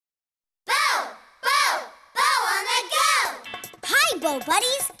Bo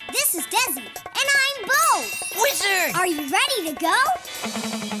Buddies. This is Dezzy, and I'm Bo. Wizard! Are you ready to go?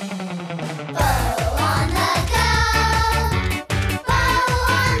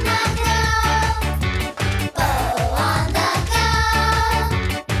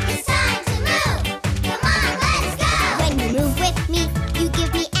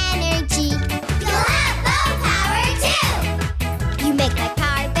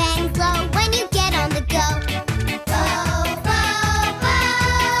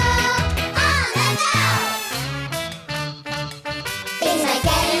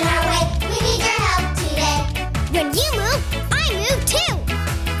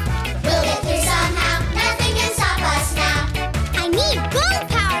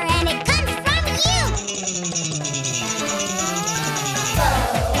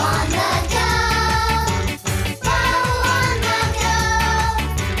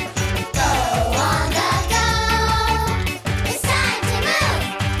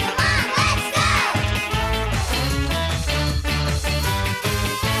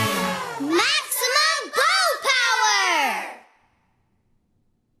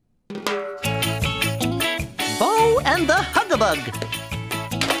 And the Hug-a-Bug.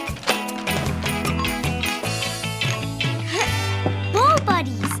 Bo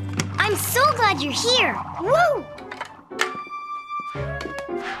Buddies, I'm so glad you're here. Woo!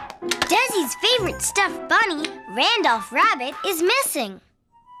 Dezzy's favorite stuffed bunny, Randolph Rabbit, is missing.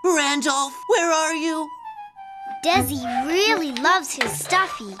 Randolph, where are you? Dezzy really loves his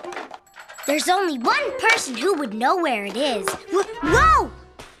stuffy. There's only one person who would know where it is. Whoa!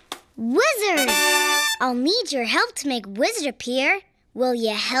 Wizard! I'll need your help to make Wizard appear. Will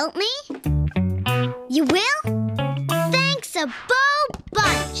you help me? You will? Thanks a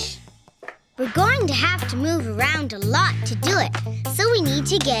bunch! We're going to have to move around a lot to do it, so we need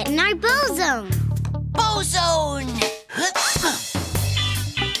to get in our Bo Zone. Bo Zone!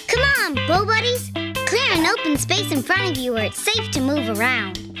 Come on, Bo Buddies. Clear an open space in front of you where it's safe to move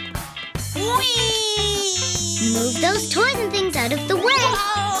around. Whee! Move those toys and things out of the way.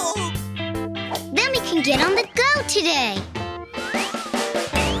 Whoa! Then we can get on the go today.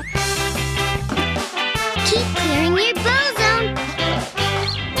 Keep clearing your Bo Zone.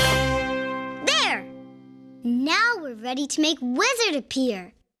 There! Now we're ready to make Wizard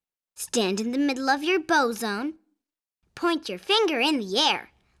appear. Stand in the middle of your Bo Zone. Point your finger in the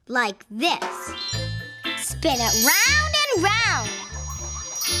air, like this. Spin it round and round.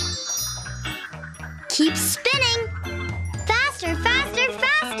 Keep spinning. Faster, faster,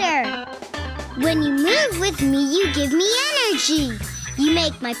 faster. When you move with me, you give me energy. You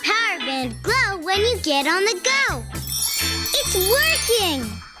make my power band glow when you get on the go. It's working.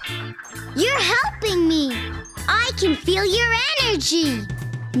 You're helping me. I can feel your energy.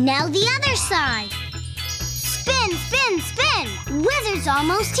 Now the other side. Spin, spin, spin. Wizard's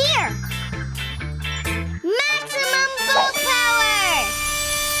almost here. Maximum Bo Power!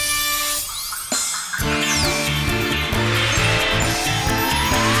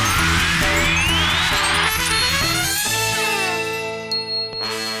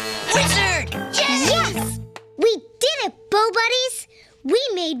 Wizard! Yes! We did it, Bo Buddies! We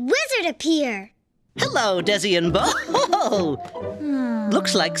made Wizard appear. Hello, Dezzy and Bo.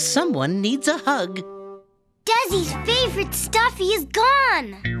 Looks like someone needs a hug. Dezzy's favorite stuffy is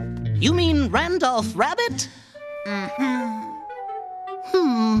gone. You mean Randolph Rabbit?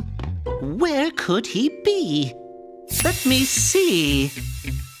 Where could he be? Let me see.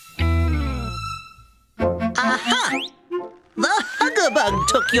 Aha! The Hug-a-Bug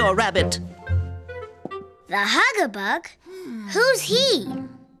took your rabbit. The Hug-a-Bug? Who's he?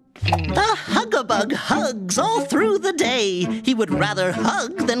 The Hug-a-Bug hugs all through the day. He would rather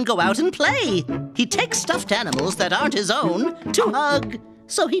hug than go out and play. He takes stuffed animals that aren't his own to hug,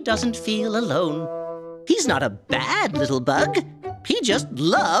 so he doesn't feel alone. He's not a bad little bug. He just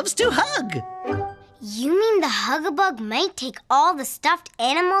loves to hug. You mean the Hug-a-Bug might take all the stuffed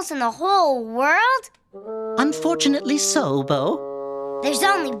animals in the whole world? Unfortunately so, Bo. There's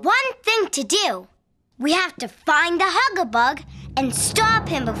only one thing to do. We have to find the Hug-a-Bug and stop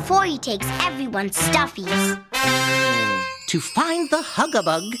him before he takes everyone's stuffies. To find the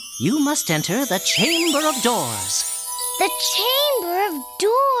Hug-a-Bug, you must enter the Chamber of Doors. The Chamber of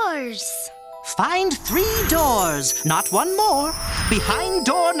Doors. Find 3 doors, not one more. Behind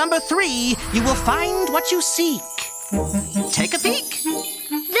door number 3, you will find what you seek. Take a peek.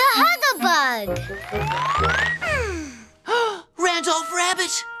 The Hug-a-Bug. Randolph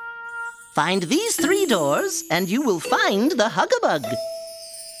Rabbit! Find these 3 doors, and you will find the Hug-a-Bug.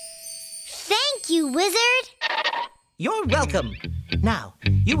 Thank you, Wizard. You're welcome. Now,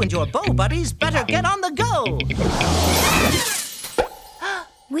 you and your Bo Buddies better get on the go.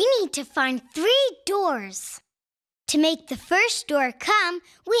 We need to find 3 doors. To make the first door come,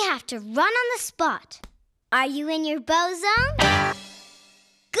 we have to run on the spot. Are you in your bow zone?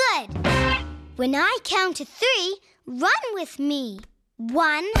 Good. When I count to 3, run with me.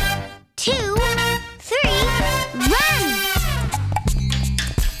 1, 2, 3, run!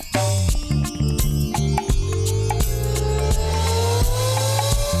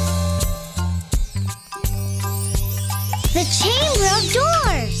 The chamber of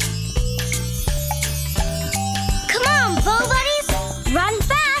doors. Come on, Bow Buddies. Run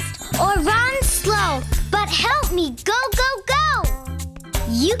fast or run slow. But help me go, go, go.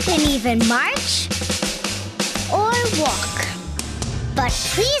 You can even march or walk. But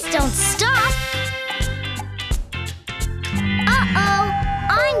please don't stop. Uh-oh,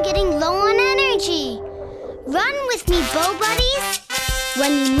 I'm getting low on energy. Run with me, Bow Buddies.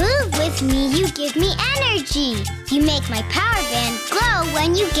 When you move with me, you give me energy. You make my power band glow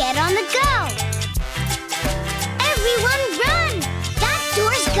when you get on the go. Everyone run! That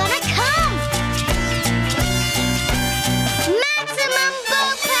door's gonna come! Maximum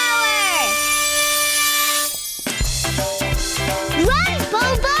bow power! Run,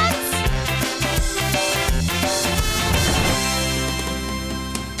 Bow Buds!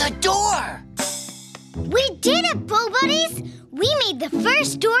 The door! We did it, Bow Buddies! We made the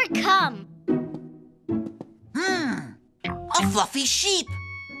first door come. A fluffy sheep.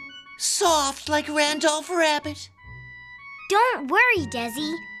 Soft like Randolph Rabbit. Don't worry,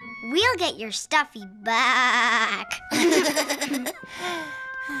 Dezzy. We'll get your stuffy back.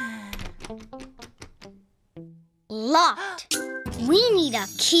 Locked. We need a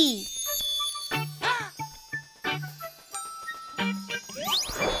key.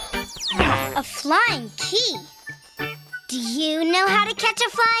 A flying key. Do you know how to catch a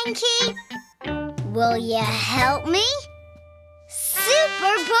flying key? Will you help me?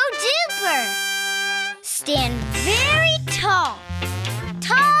 Super Bo-Duper! Stand very tall.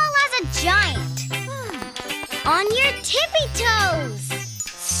 Tall as a giant. On your tippy toes.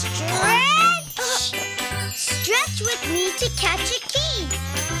 Stretch! Stretch with me to catch a key.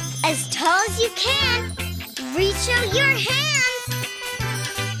 As tall as you can. Reach out your hands.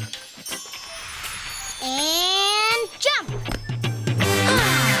 And jump!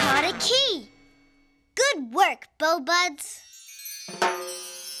 Caught a key. Good work, Bow Buds.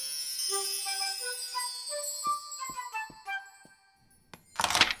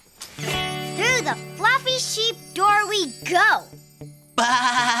 Through the fluffy sheep door we go.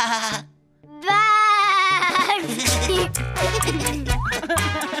 Bah! Bye!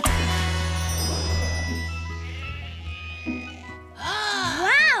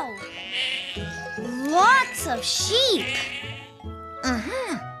 Wow! Lots of sheep.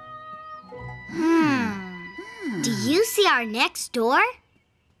 Do you see our next door?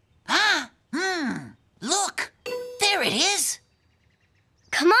 Look! There it is!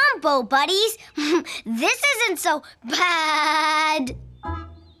 Come on, Bow Buddies. This isn't so bad.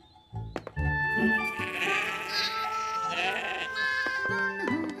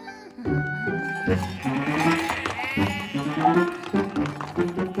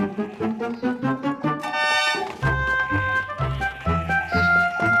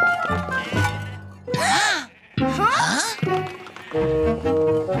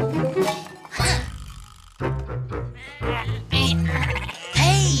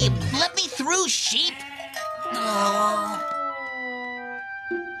 Hey, let me through, sheep! Oh.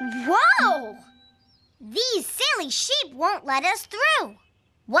 Whoa! These silly sheep won't let us through.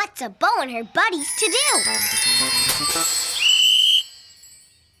 What's a Bow and her buddies to do?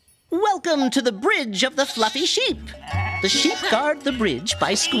 Welcome to the bridge of the fluffy sheep. The sheep guard the bridge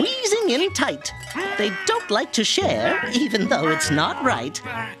by squeezing in tight. They don't like to share, even though it's not right.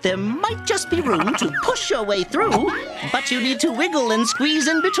 There might just be room to push your way through, but you need to wiggle and squeeze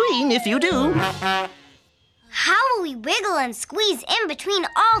in between if you do. How will we wiggle and squeeze in between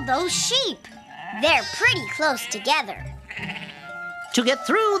all those sheep? They're pretty close together. To get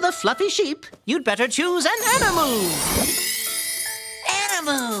through the fluffy sheep, you'd better choose an Animove.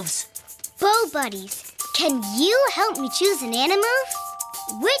 Animoves! Bow Buddies, can you help me choose an Animove?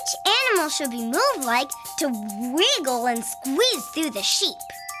 Which animal should we move like to wiggle and squeeze through the sheep?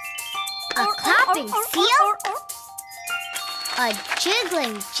 A clapping seal? A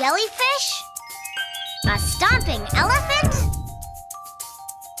jiggling jellyfish? A stomping elephant?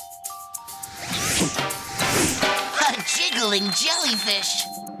 A jiggling jellyfish!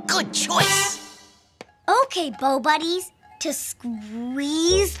 Good choice! Okay, Bow Buddies. To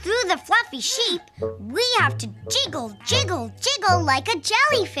squeeze through the fluffy sheep, we have to jiggle, jiggle, jiggle like a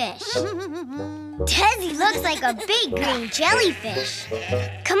jellyfish. Dezzy looks like a big green jellyfish.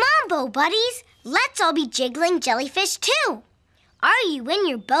 Come on, Bo Buddies. Let's all be jiggling jellyfish too. Are you in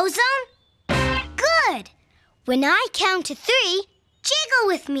your bow zone? Good. When I count to 3, jiggle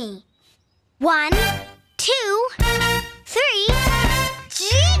with me. 1, 2, 3,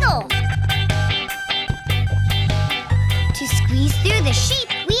 jiggle. To squeeze through the sheep,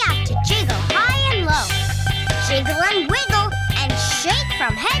 we have to jiggle high and low. Jiggle and wiggle and shake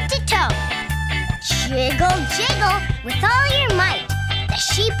from head to toe. Jiggle, jiggle with all your might. The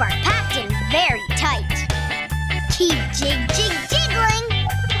sheep are packed in very tight. Keep jiggling.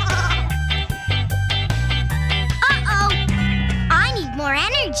 Uh-oh, I need more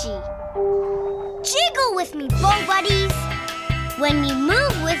energy. Jiggle with me, Bo Buddies. When you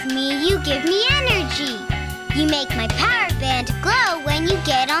move with me, you give me energy. You make my power band glow when you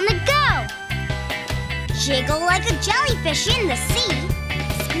get on the go. Jiggle like a jellyfish in the sea.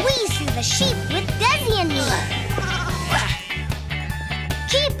 Squeeze through the sheep with Dezzy and me.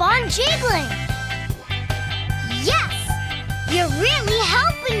 Keep on jiggling. Yes, you're really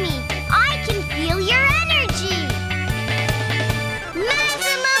helping me. I can feel your energy.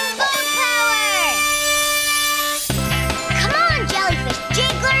 Maximum boat power! Come on, jellyfish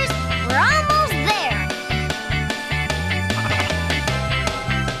jigglers. We're almost there.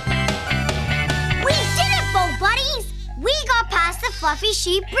 We did it, Bo Buddies. We got past the Fluffy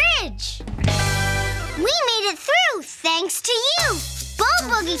Sheep Bridge. We made it through thanks to you. Bo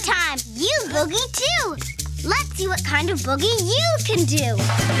Boogie time. You boogie too. Let's see what kind of boogie you can do.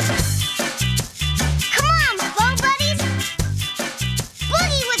 Come on, Bo Buddies.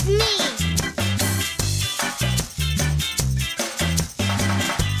 Boogie with me.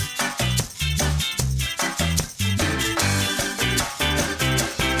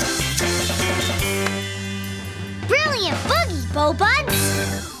 Brilliant boogie, Bo Buds.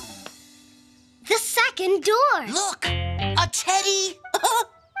 The second door. Look, a teddy.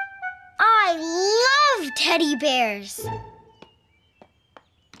 I love teddy bears.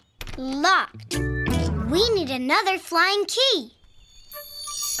 Locked. We need another flying key.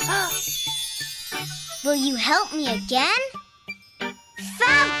 Will you help me again?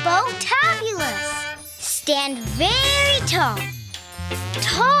 Fab-bo-tabulous. Stand very tall.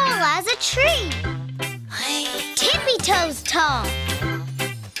 Tall as a tree. Tippy-toes tall.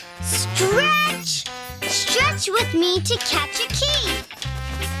 Stretch. Stretch with me to catch a key.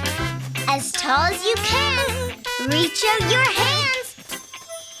 As tall as you can. Reach out your hands.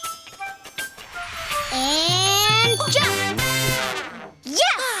 And jump.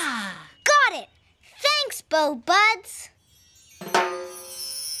 Yes! Got it. Thanks, Bo Buds.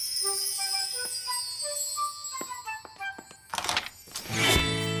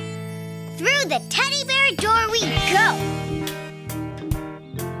 Through the teddy bear door we go.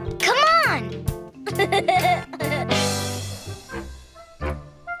 Come on.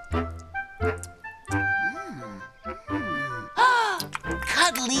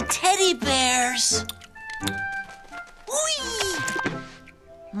 Cuddly teddy bears. Whee!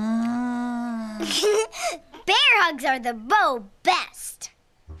 Bear hugs are the Bo best.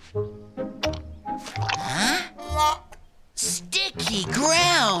 Huh? Sticky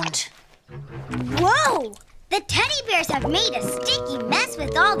ground. Whoa! The teddy bears have made a sticky mess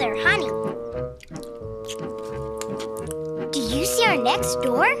with all their honey. Do you see our next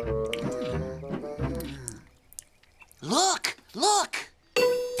door? Look, look.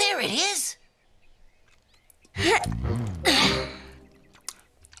 There it is.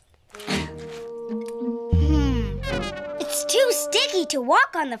 It's too sticky to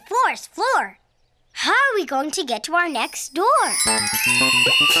walk on the forest floor. How are we going to get to our next door?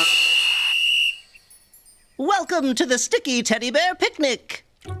 Welcome to the Sticky Teddy Bear Picnic.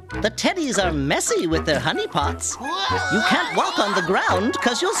 The teddies are messy with their honey pots. You can't walk on the ground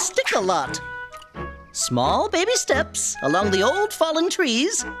because you'll stick a lot. Small baby steps along the old fallen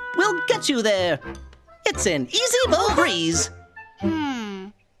trees will get you there. It's an easy Bo breeze.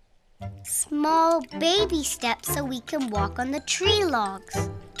 Small baby steps so we can walk on the tree logs.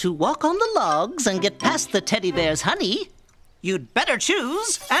 To walk on the logs and get past the teddy bear's honey, you'd better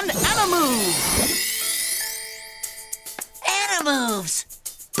choose an Animove. Animoves.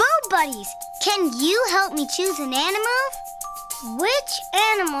 Bo Buddies, can you help me choose an Animove? Which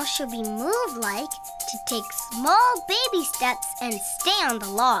animal should we move like to take small baby steps and stay on the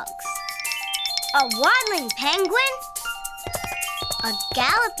logs? A waddling penguin? A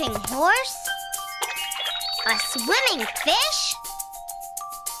galloping horse? A swimming fish?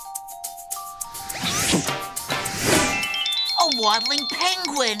 A waddling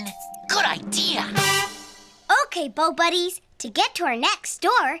penguin. Good idea. Okay, Bo Buddies, To get to our next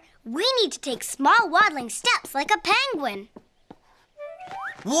door, we need to take small waddling steps like a penguin.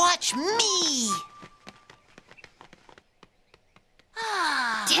 Watch me!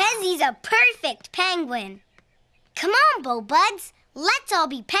 Dezzy's a perfect penguin. Come on, Bo Buds. Let's all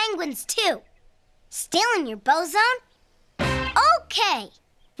be penguins, too. Still in your bow zone? Okay.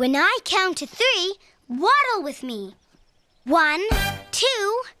 When I count to 3, waddle with me. 1,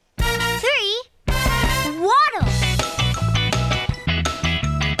 2, 3, waddle.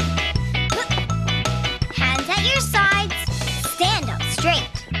 Hands at your sides. Stand up straight.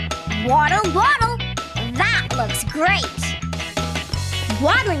 Waddle, waddle. That looks great.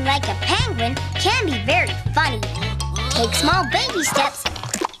 Waddling like a penguin can be very funny. Take small baby steps.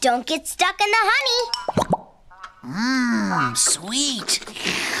 Don't get stuck in the honey. Sweet.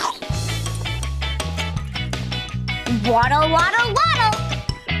 Waddle, waddle, waddle.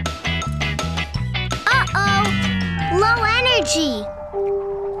 Uh-oh, low energy.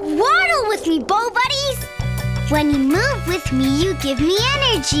 Waddle with me, Bo Buddies. When you move with me, you give me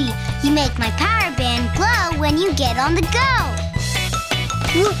energy. You make my power band glow when you get on the go.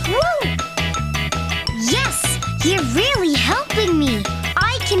 Woo-hoo! Yes, you're really helping me.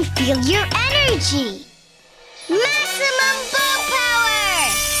 I can feel your energy. Maximum bow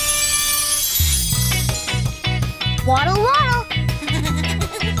power! Waddle, waddle.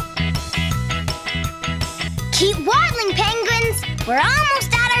 Keep waddling, penguins. We're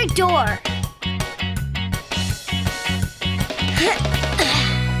almost at our door.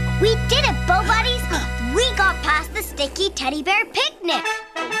 We did it, Bo Buddies. We got past the sticky teddy bear picnic.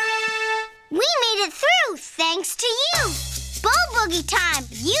 We made it through thanks to you. Bo Boogie time.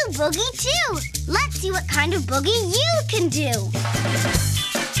 You boogie too. Let's see what kind of boogie you can do.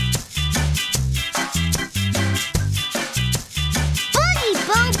 Boogie,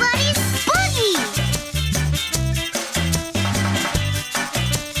 Bo Buddies, boogie!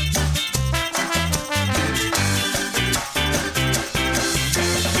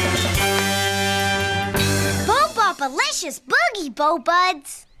 Bo-Bop-alicious boogie, Bo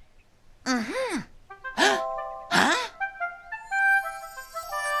Buds. Huh?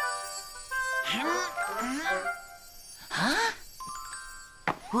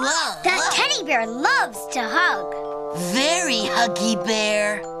 Whoa, That teddy bear loves to hug. very huggy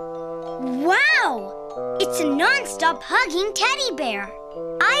bear. Wow! It's a non-stop hugging teddy bear.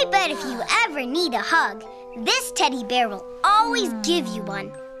 I bet if you ever need a hug, this teddy bear will always give you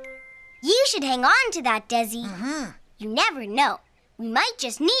one. You should hang on to that, Dezzy. You never know. We might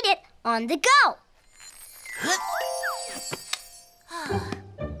just need it on the go.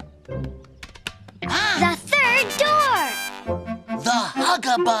 The third door! The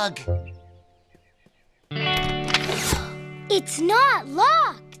Hug-a-Bug. It's not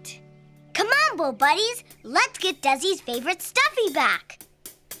locked. Come on, Bo Buddies. Let's get Dezzy's favorite stuffy back.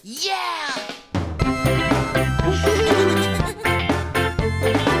 Yeah!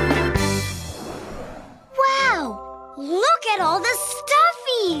 Wow! Look at all the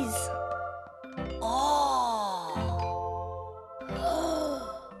stuffies! Oh.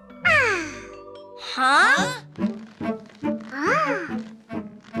 Huh?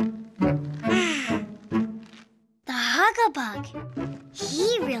 The Hug-a-Bug.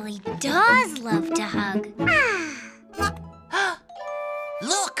 He really does love to hug.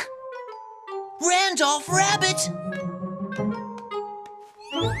 Look! Randolph Rabbit!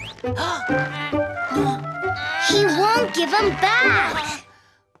 He won't give him back.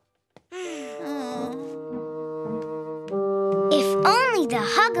 If only the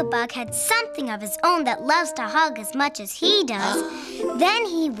Hug-a-Bug had something of his own that loves to hug as much as he does, then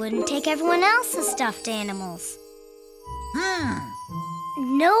he wouldn't take everyone else's stuffed animals.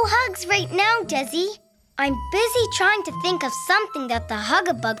 No hugs right now, Dezzy. I'm busy trying to think of something that the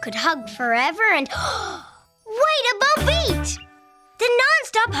Hug-a-Bug could hug forever and... Wait a beat! The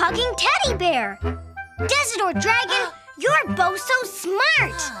non-stop hugging teddy bear! Desert or Dragon, you're both so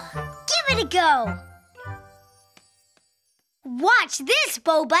smart! Give it a go! Watch this,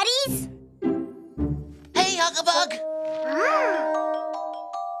 Bo Buddies! Hey, Hug-a-Bug!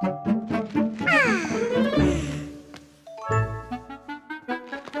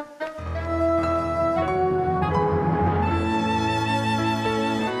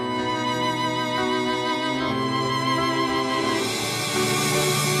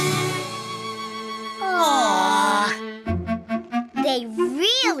 They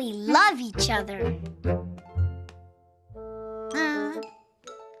really love each other.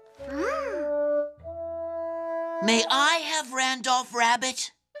 May I have Randolph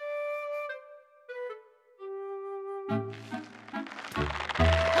Rabbit?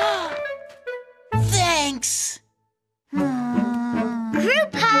 Thanks!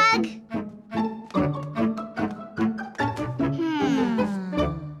 hug.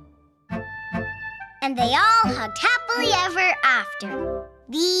 And they all hugged happily ever after.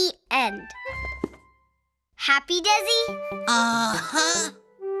 The end. Happy, Dezzy? Uh-huh.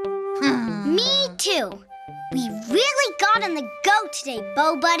 Me too. We really got on the go today,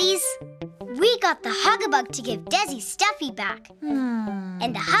 Bo Buddies. We got the Hug-a-Bug to give Dezzy Stuffy back.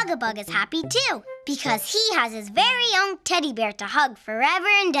 And the Hug-a-Bug is happy too, because he has his very own teddy bear to hug forever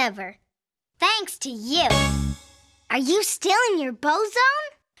and ever. Thanks to you. Are you still in your Bo zone?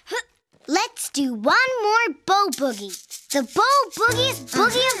 Let's do one more Bo Boogie. The Bo Boogie's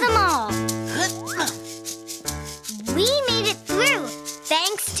boogie of them all. We made it through,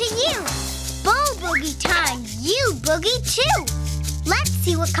 thanks to you. Bo Boogie time, you boogie too. Let's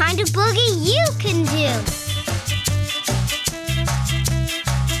see what kind of boogie you can do.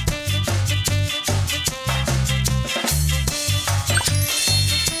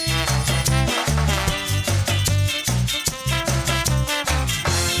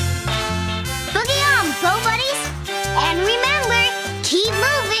 Boogie on, Bo Buddies. And remember, keep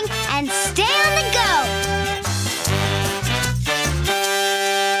moving and stay on the go.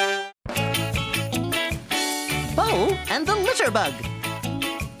 Bo and the litter bug.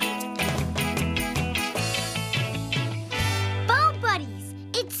 Bo Buddies,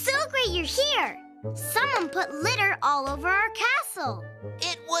 it's so great you're here. Someone put litter all over our castle.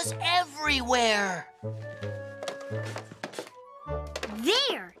 It was everywhere.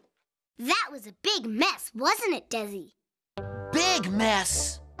 There. That was a big mess, wasn't it, Dezzy? Big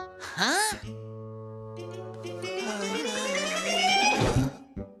mess. Huh?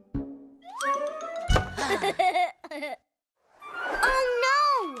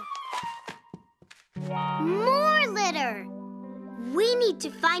 Oh, no! More litter! We need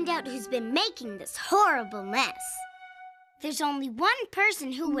to find out who's been making this horrible mess. There's only one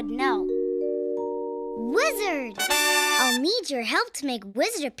person who would know. Wizard! I'll need your help to make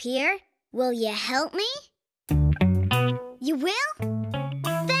Wizard appear. Will you help me? You will?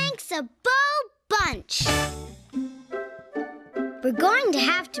 Thanks a bunch! We're going to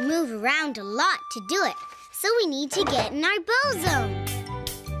have to move around a lot to do it, so we need to get in our Bo zone.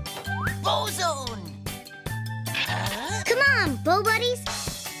 Bozone! Come on, Bo Buddies.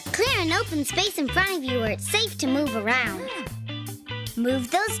 Clear an open space in front of you where it's safe to move around. Move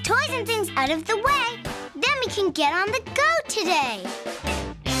those toys and things out of the way. Then we can get on the go today.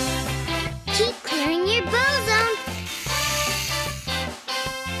 Keep clearing your Bo zone.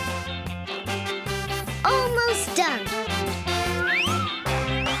 Almost done.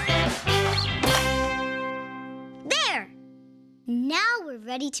 There! Now we're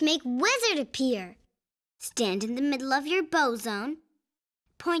ready to make Wizard appear. Stand in the middle of your Bo zone.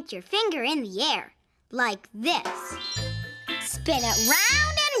 Point your finger in the air, like this. Spin it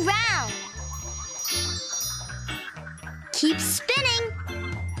round and round. Keep spinning.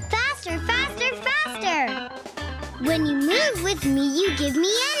 Faster, faster, faster. When you move with me, you give me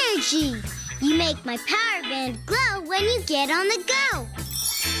energy. You make my power band glow when you get on the go.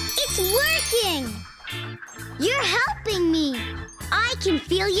 It's working. You're helping me. I can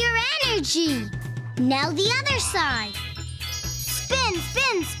feel your energy. Now the other side. Spin,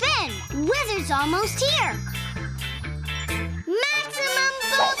 spin, spin. Wizard's almost here. Maximum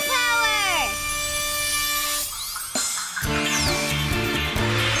Bo power!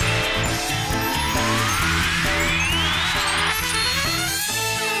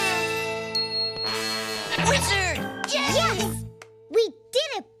 Wizard! Yes! We did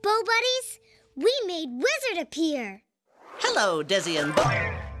it, Bo Buddies. We made Wizard appear. Hello, Dezzy and Bo.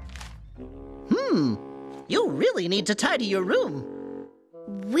 You really need to tidy your room.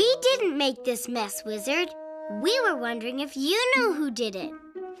 We didn't make this mess, Wizard. We were wondering if you knew who did it.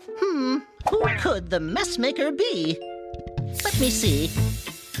 Who could the mess maker be? Let me see.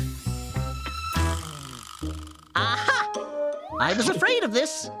 Aha! I was afraid of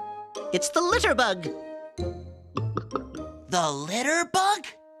this. It's the litter bug. The litter bug?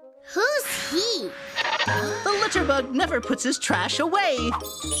 Who's he? The litter bug never puts his trash away.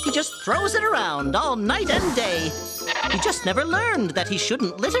 He just throws it around all night and day. He just never learned that he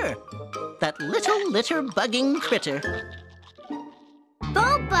shouldn't litter. That little litter bugging critter.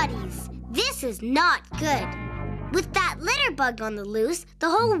 Bo Buddies, this is not good. With that litter bug on the loose, the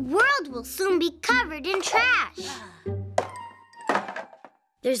whole world will soon be covered in trash.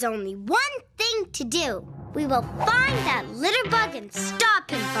 There's only one thing to do. We will find that litter bug and stop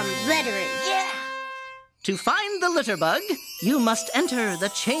him from littering. Yeah! To find the litter bug, you must enter the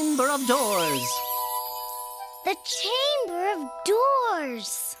Chamber of Doors. The Chamber of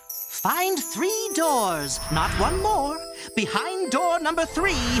Doors. Find 3 doors, not one more, Behind door number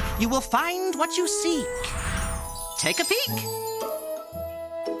 3, you will find what you seek. Take a peek.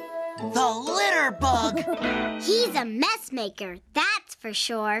 The litter bug! He's a mess maker, that's for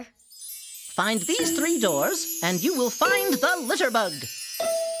sure. Find these 3 doors, and you will find the litter bug.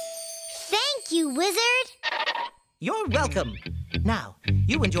 Thank you, Wizard. You're welcome. Now,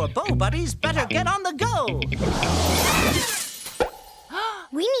 you and your bow buddies better get on the go.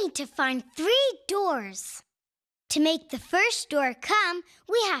 We need to find 3 doors. To make the first door come,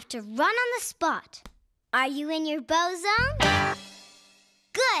 we have to run on the spot. Are you in your bow zone?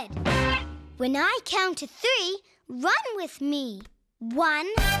 Good. When I count to 3, run with me. 1,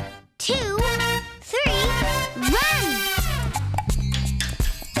 2, 3, run!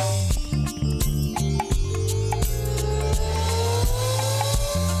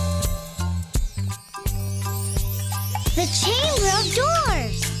 The Chamber of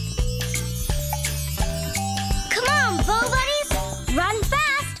Doors! Come on, bow buddies! Run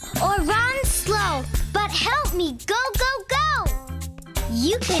fast or run slow, but help me go, go, go!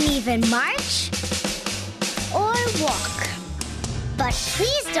 You can even march or walk, but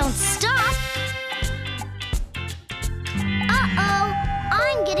please don't stop. Uh-oh,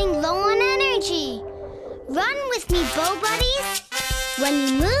 I'm getting low on energy. Run with me, bow buddies. When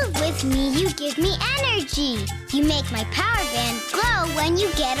you move with me, you give me energy. You make my power band glow when you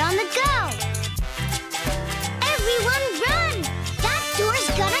get on the go. Everyone run! That door's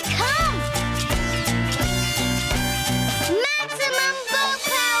gonna come! Maximum bow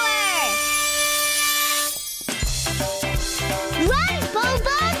power! Run, bow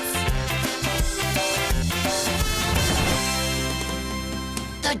bugs!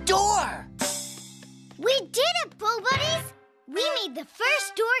 The door! We did it, bow buddies! We made the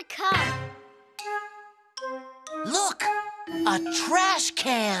first door come. Look! A trash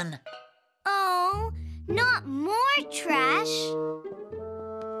can! Oh, not more trash.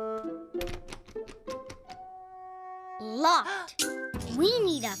 Locked. We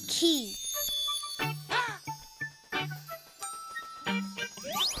need a key.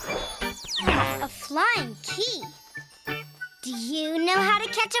 A flying key. Do you know how to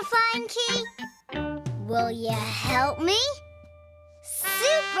catch a flying key? Will you help me?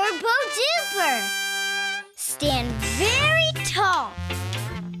 Super Bo-Duper! Stand very tall.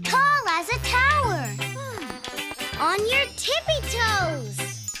 Tall as a tower. On your tippy toes.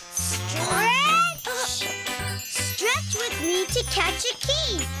 Stretch! Stretch with me to catch a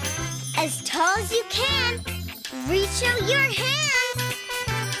key. As tall as you can. Reach out your hands.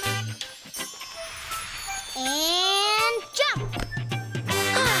 And jump.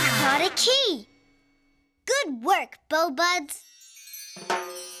 Caught a key. Good work, bow buds.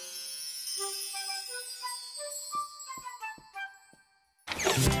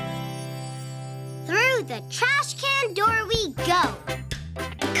 Through the trash can door we go.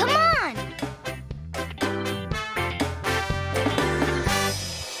 Come on!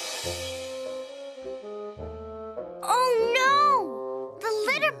 Oh no! The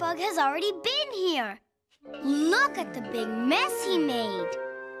litter bug has already been here. Look at the big mess he made.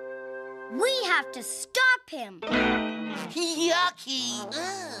 We have to stop him. Yucky!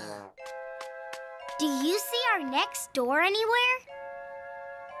 Ugh. Do you see our next door anywhere?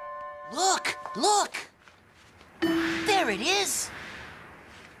 Look! Look! There it is!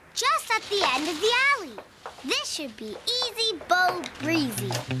 Just at the end of the alley. This should be easy, bow,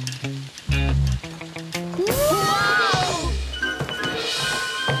 breezy. Whoa!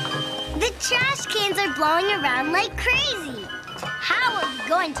 The trash cans are blowing around like crazy. How are we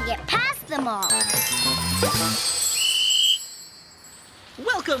going to get past them all?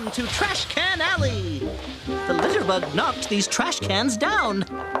 Welcome to Trash Can Alley. The litter bug knocked these trash cans down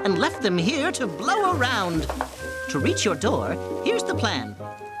and left them here to blow around. To reach your door, here's the plan.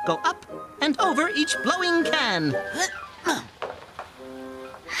 Go up and over each blowing can.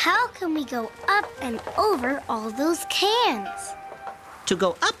 How can we go up and over all those cans? To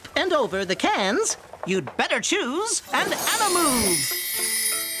go up and over the cans, you'd better choose an Animove.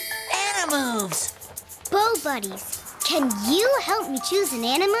 Animoves! Bow buddies, can you help me choose an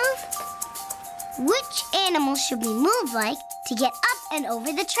animove? Which animal should we move like to get up and over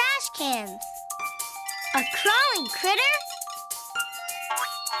the trash cans? A crawling critter?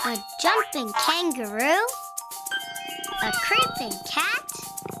 A jumping kangaroo? A creeping cat?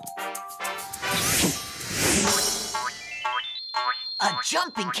 A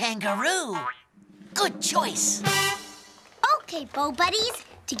jumping kangaroo! Good choice! Okay, bow buddies,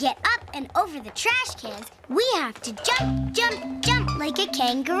 to get up and over the trash cans, we have to jump, jump, jump like a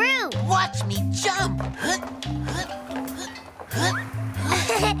kangaroo. Watch me jump!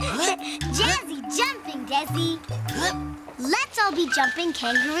 Jazzy, jumping, Dezzy. Let's all be jumping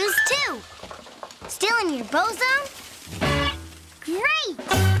kangaroos, too. Still in your bozo? Great!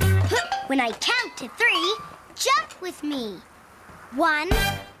 When I count to 3, jump with me. 1,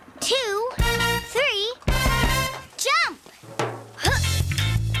 2, 3, jump!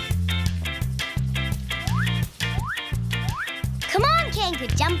 Come on, kangaroo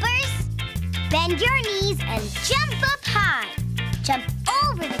jumpers. Bend your knees and jump up high. Jump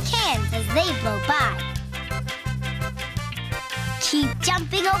over the cans as they blow by. Keep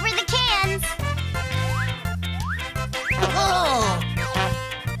jumping over the cans. Oh!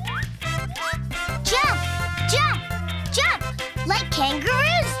 Jump, jump, jump, like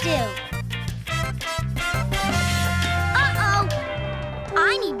kangaroos do. Uh-oh,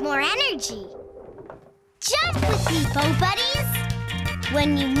 I need more energy. Jump with me, Bo Buddies.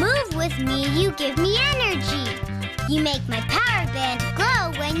 When you move with me, you give me energy. You make my power band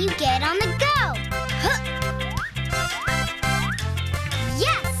glow when you get on the go.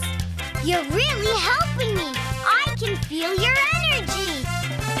 Yes, you're really helping me. I can feel your energy.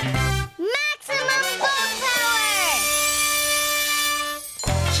 Maximum bow power!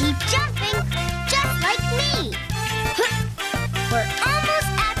 Keep jumping, just like me. We're almost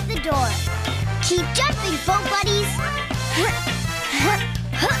at the door. Keep jumping, Bow Buddies.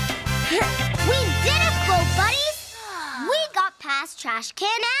 We did it, Bow Buddies. We got past Trash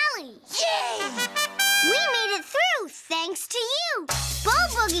Can Alley. Yay! We made it through thanks to you. Bow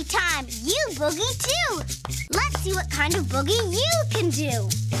Boogie time. You boogie too. Let's see what kind of boogie you can do.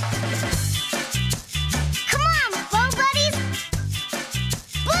 Come on, Bow Buddies.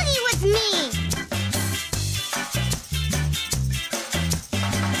 Boogie with me.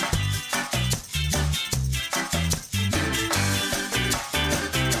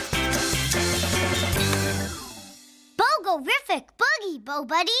 Bogorific boogie, Bow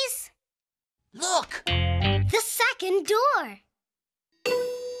Buddies. Look! The second door.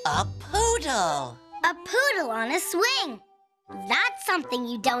 A poodle! A poodle on a swing. That's something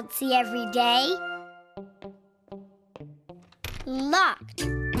you don't see every day. Locked.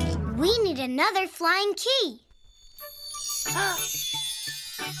 We need another flying key.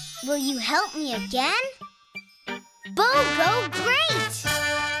 Will you help me again? Bogo, great!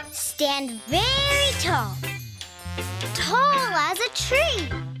 Stand very tall. Tall as a tree.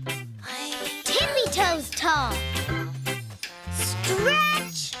 Tippy toes tall.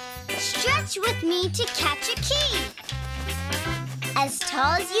 Stretch! Stretch with me to catch a key. As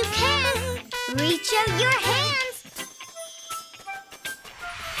tall as you can. Reach out your hands.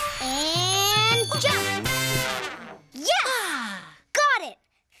 And jump. Yes! Got it.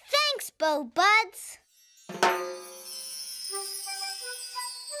 Thanks, Bow Buds.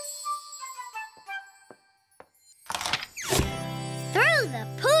 Through the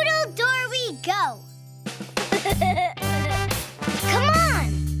poodle door we go. Come on.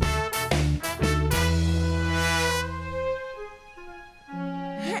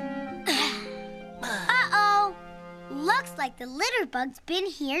 Uh-oh. Looks like the litter bug's been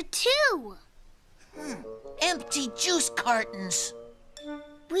here too. Empty juice cartons.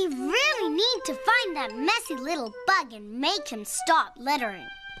 We really need to find that messy little bug and make him stop littering.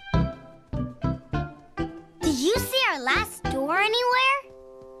 Do you see our last door anywhere?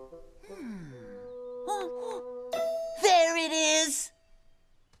 There it is.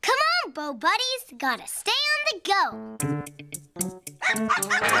 Come on, Bow Buddies. Gotta stay on the go.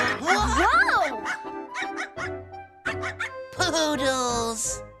 Whoa!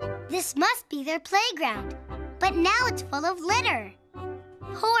 Poodles. This must be their playground. But now it's full of litter.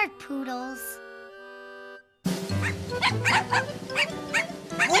 Poor poodles.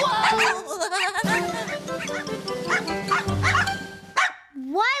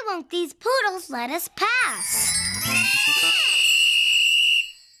 Why won't these poodles let us pass?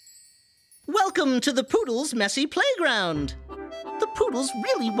 Welcome to the Poodles' messy playground. The Poodles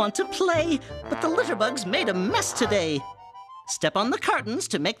really want to play, but the litter bugs made a mess today. Step on the cartons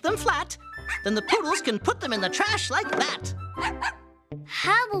to make them flat. Then the Poodles can put them in the trash like that.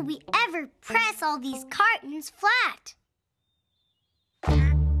 How will we ever press all these cartons flat?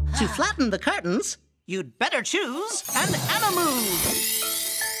 To flatten the cartons, you'd better choose an Animove.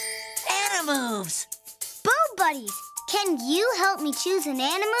 Animoves. Bow Buddies, can you help me choose an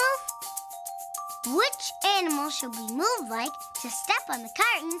Animove? Which animal should we move like to step on the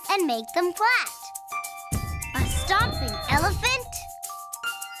cartons and make them flat? A stomping elephant?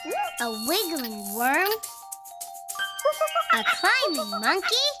 A wiggling worm? A climbing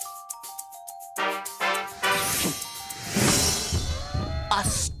monkey? A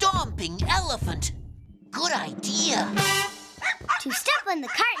stomping elephant. Good idea. To step on the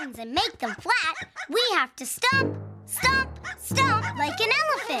curtains and make them flat, we have to stomp, stomp, stomp like an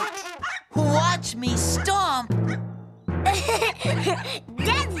elephant. Watch me stomp.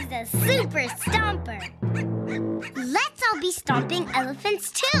 Dezzy's a super stomper. Let's all be stomping elephants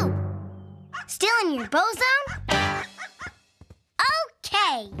too. Still in your bow zone?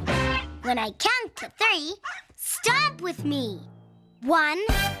 Okay. When I count to 3, stomp with me. 1,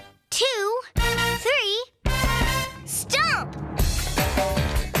 2, 3, stomp!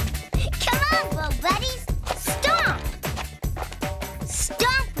 Come on, Bow Buddies, stomp!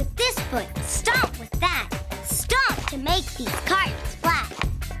 Stomp with this foot, stomp with that. Stomp to make these cartons flat.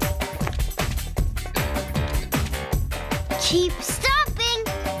 Keep stomping!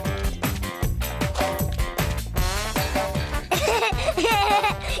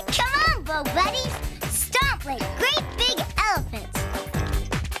 Come on, Bow Buddies, stomp like great big elephants.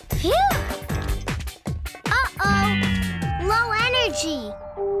 Phew! Uh-oh, low energy.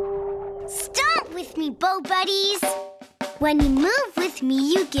 Stomp with me, Bow Buddies. When you move with me,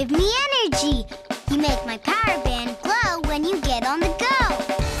 you give me energy. You make my power band glow when you get on the go.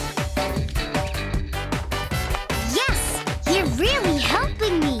 Yes, you're really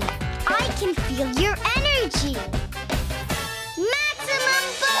helping me. I can feel your energy. Maximum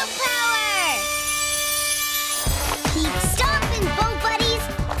bow power! Keep stomping, Bow Buddies.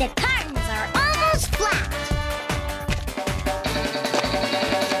 The curtains are almost flat.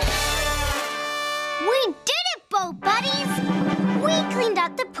 We did it, Bow Buddies! We cleaned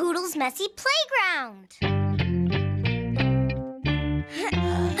out the poodle's messy playground.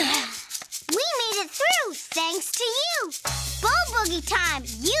 We made it through, thanks to you. Bow boogie time,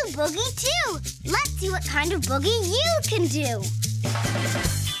 you boogie too. Let's see what kind of boogie you can do.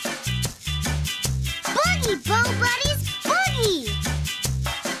 Boogie, Bow Buddies, boogie!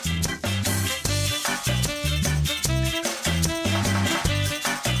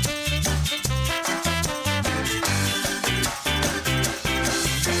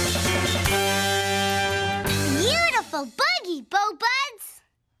 Beautiful boogie, Bow Buds!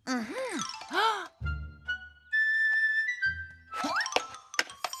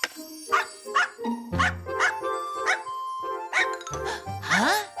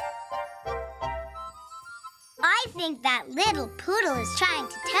 Huh? I think that little poodle is trying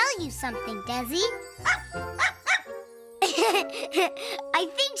to tell you something, Dezzy. I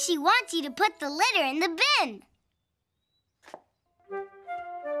think she wants you to put the litter in the bin.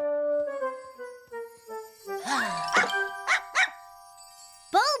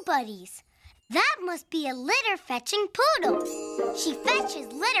 Bow Buddies, that must be a litter-fetching poodle. She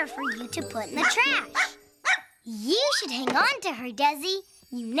fetches litter for you to put in the trash. You should hang on to her, Dezzy.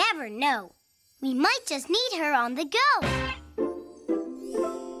 You never know. We might just need her on the go.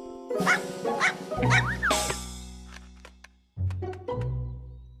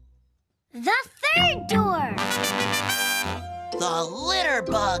 The third door. The litter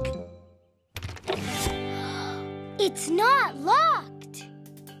bug. It's not locked.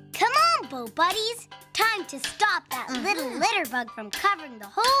 Come on, Bow Buddies. Time to stop that little litter bug from covering the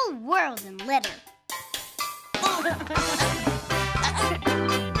whole world in litter.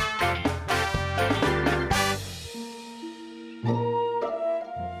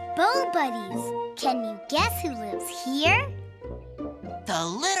 Bow Buddies, can you guess who lives here? The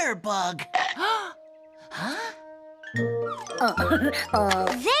litter bug. Huh?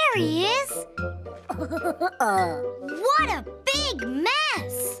 There he is! What a big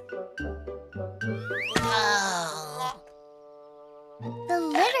mess! Oh. The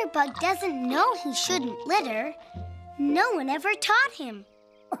litter bug doesn't know he shouldn't litter. No one ever taught him.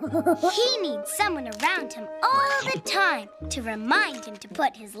 He needs someone around him all the time to remind him to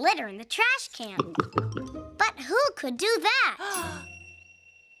put his litter in the trash can. But who could do that?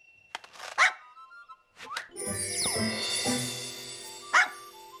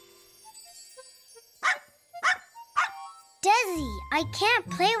 Dezzy, I can't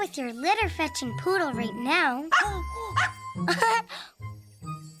play with your litter-fetching poodle right now.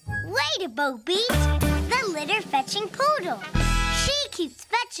 Wait a Bo Beat! The litter-fetching poodle. She keeps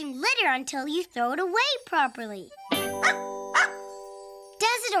fetching litter until you throw it away properly.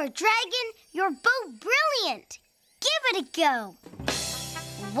 Desert or Dragon, you're both brilliant. Give it a go.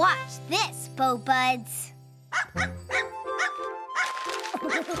 Watch this, Bow Buds.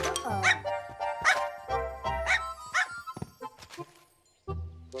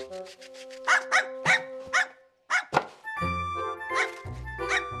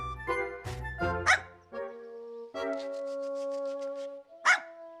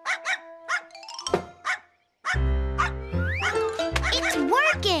 It's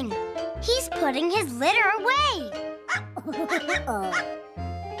working! He's putting his litter away. And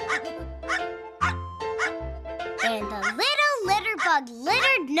the little litter bug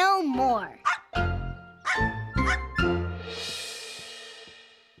littered no more.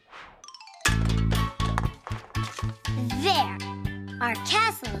 There, our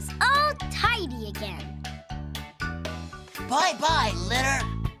castle is all tidy again. Bye-bye, litter.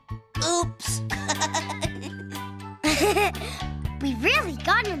 Oops. We really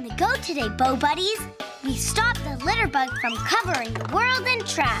got on the go today, Bo Buddies. We stopped the litter bug from covering the world in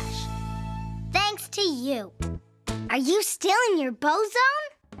trash. Thanks to you. Are you still in your bow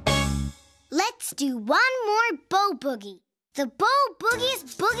zone? Let's do one more bow boogie. The bow boogie's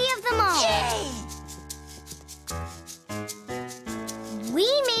boogie of them all. Yay! We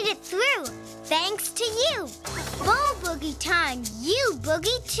made it through, thanks to you. Bow boogie time, you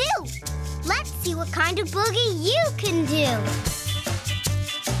boogie too. Let's see what kind of boogie you can do.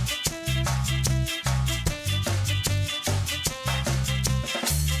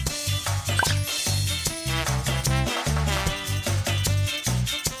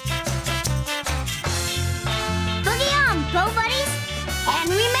 Boogie on, Bow Buddies. And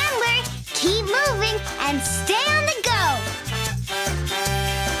remember, keep moving and stay on the go.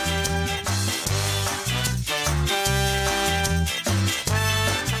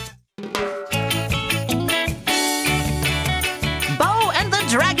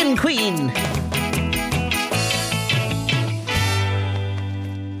 Dragon Queen!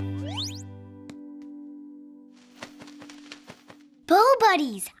 Bow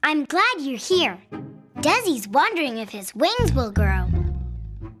Buddies, I'm glad you're here. Dezzy's wondering if his wings will grow.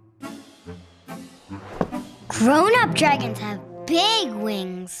 Grown-up dragons have big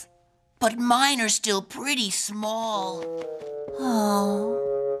wings. But mine are still pretty small.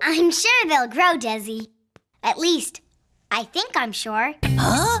 Oh. I'm sure they'll grow, Dezzy. At least, I think I'm sure.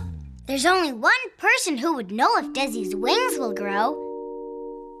 Huh? There's only one person who would know if Dezzy's wings will grow.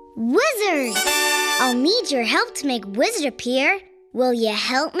 Wizard! I'll need your help to make Wizard appear. Will you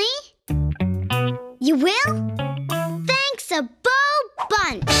help me? You will? Thanks a bow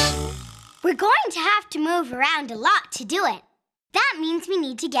bunch! We're going to have to move around a lot to do it. That means we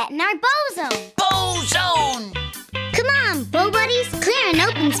need to get in our bow zone. Bow zone! Come on, Bow Buddies. Clear an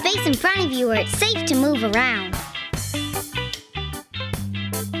open space in front of you where it's safe to move around.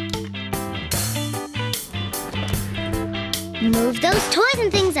 Move those toys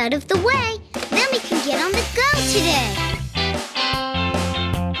and things out of the way. Then we can get on the go today.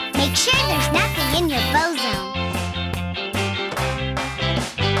 Make sure there's nothing in your bow zone.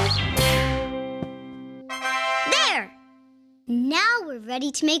 There! Now we're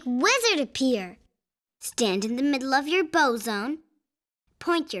ready to make Wizard appear. Stand in the middle of your bow zone.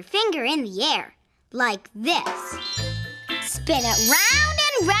 Point your finger in the air, like this. Spin it round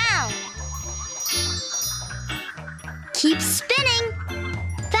and round. Keep spinning.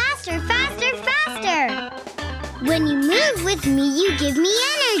 Faster, faster, faster. When you move with me, you give me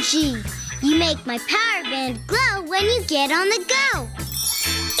energy. You make my power band glow when you get on the go.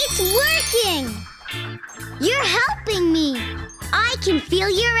 It's working. You're helping me. I can feel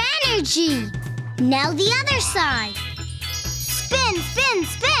your energy. Now the other side. Spin, spin,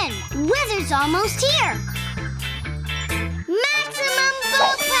 spin. Wizard's almost here. Maximum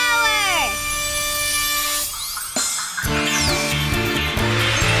bow power.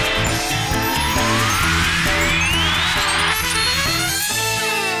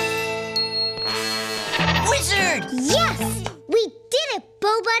 Wizard! Yes! We did it,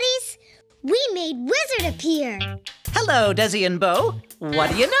 Bow Buddies! We made Wizard appear! Hello, Dezzy and Bo.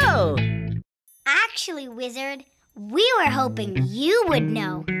 What do you know? Actually, Wizard, we were hoping you would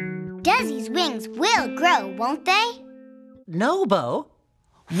know. Dezzy's wings will grow, won't they? No, Bo.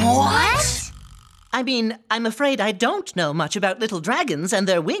 What? I mean, I'm afraid I don't know much about little dragons and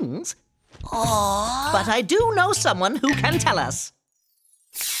their wings. Aww. But I do know someone who can tell us.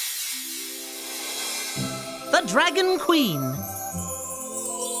 The Dragon Queen.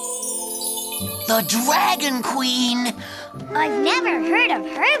 The Dragon Queen! I've never heard of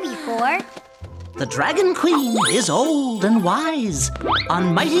her before. The Dragon Queen is old and wise.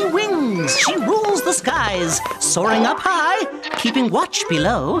 On mighty wings, she rules the skies, soaring up high, keeping watch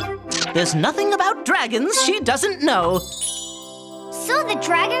below. There's nothing about dragons she doesn't know. So the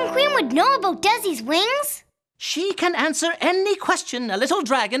Dragon Queen would know about Dezzy's wings? She can answer any question a little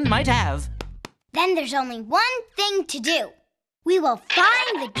dragon might have. Then there's only one thing to do. We will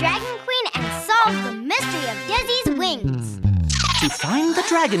find the Dragon Queen and solve the mystery of Dezzy's wings. To find the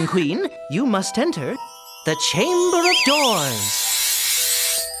Dragon Queen, you must enter the Chamber of Doors.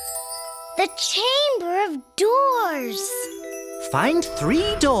 The Chamber of Doors. Find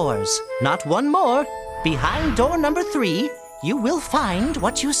 3 doors, not one more. Behind door number 3, you will find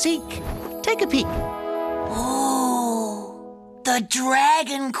what you seek. Take a peek. Oh, the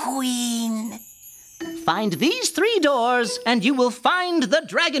Dragon Queen. Find these 3 doors, and you will find the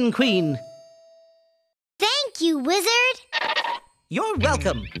Dragon Queen. Thank you, Wizard. You're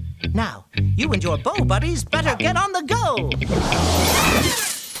welcome. Now, you and your bow buddies better get on the go.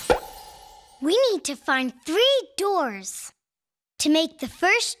 We need to find 3 doors. To make the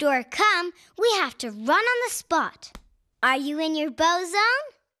first door come, we have to run on the spot. Are you in your bow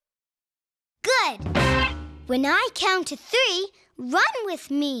zone? Good. When I count to 3, run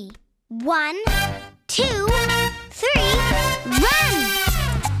with me. 1, 2, 3, run!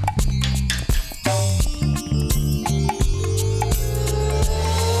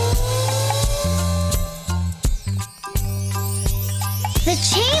 The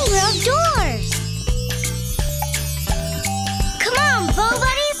Chamber of Doors! Come on, bow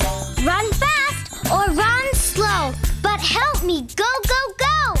buddies! Run fast or run slow, but help me go, go,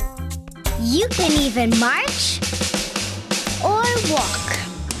 go! You can even march or walk,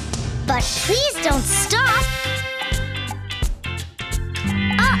 but please don't stop.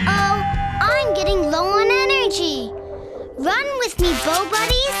 Uh-oh, I'm getting low on energy. Run with me, bow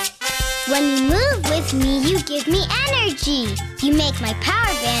buddies. When you move with me, you give me energy. You make my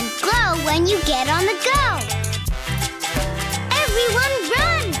power band glow when you get on the go. Everyone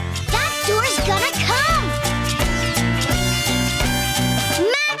run! That door's gonna come!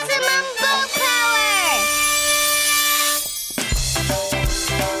 Maximum bow power!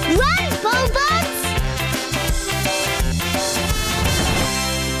 Run, bow buds!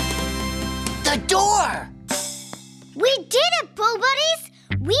 The door! We did it, bow buddies!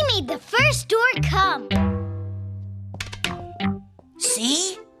 We made the first door come.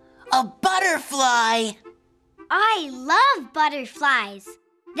 See? A butterfly! I love butterflies.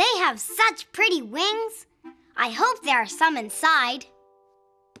 They have such pretty wings. I hope there are some inside.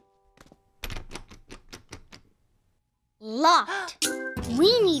 Locked.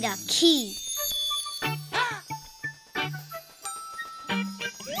 We need a key.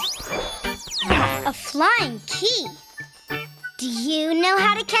 A flying key. Do you know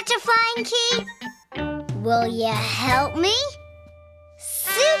how to catch a flying key? Will you help me?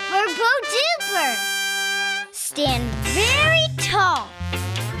 Super Bo-Duper! Stand very tall,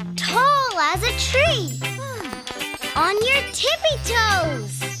 tall as a tree. On your tippy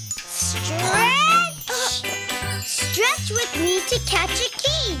toes. Stretch! Stretch with me to catch a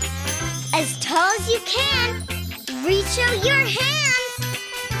key. As tall as you can, reach out your hands.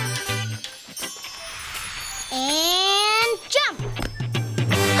 And jump!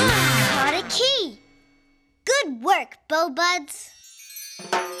 Caught a key. Good work, bow buds.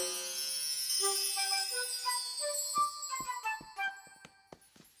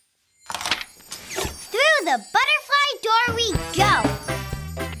 Through the butterfly door we go.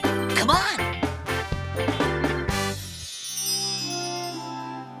 Come on!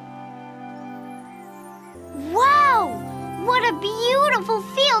 Wow! What a beautiful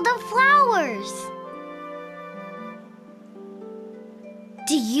field of flowers!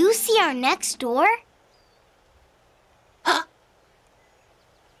 Do you see our next door? Huh?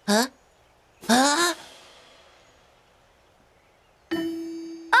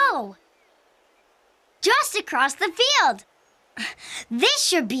 Oh! Just across the field. This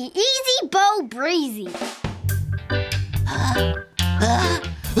should be easy bow breezy.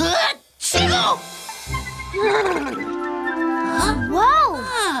 Jiggle! Whoa!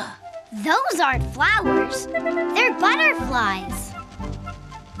 Those aren't flowers. They're butterflies.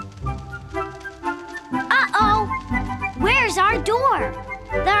 Uh-oh! Where's our door?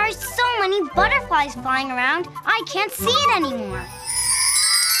 There are so many butterflies flying around, I can't see it anymore.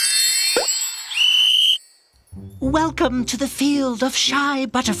 Welcome to the field of shy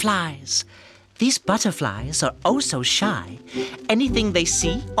butterflies. These butterflies are oh so shy. Anything they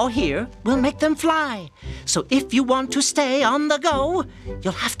see or hear will make them fly. So if you want to stay on the go,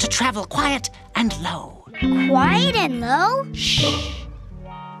 you'll have to travel quiet and low. Quiet and low? Shh.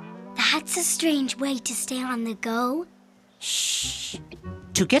 That's a strange way to stay on the go. Shh.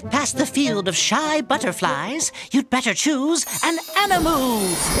 To get past the field of shy butterflies, you'd better choose an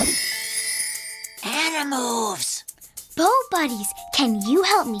Animove. Animoves! Bow buddies, can you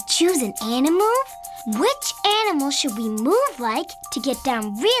help me choose an Animove? Which animal should we move like to get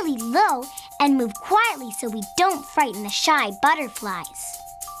down really low and move quietly so we don't frighten the shy butterflies?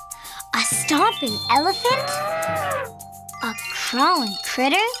 A stomping elephant? A crawling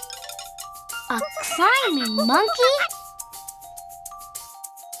critter? A climbing monkey?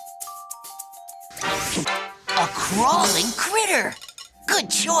 A crawling critter! Good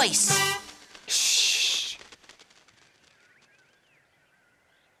choice! Shh!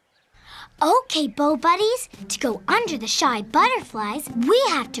 Okay, Bo Buddies, to go under the shy butterflies, we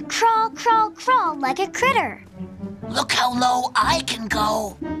have to crawl, crawl, crawl like a critter. Look how low I can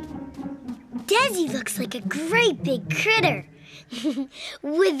go. Dezzy looks like a great big critter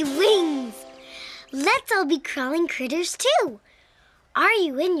with wings. Let's all be crawling critters too. Are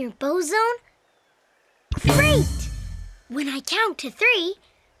you in your bow zone? Great! When I count to 3,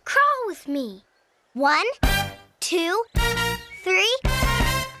 crawl with me. 1, 2, 3,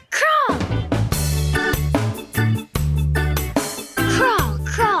 crawl! Crawl,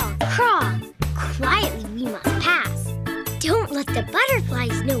 crawl, crawl. Quietly we must pass. Don't let the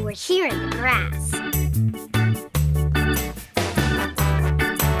butterflies know we're here in the grass.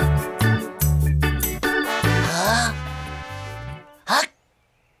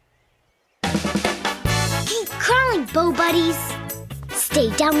 Keep crawling, Bo Buddies. Stay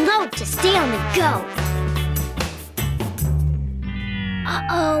down low to stay on the go.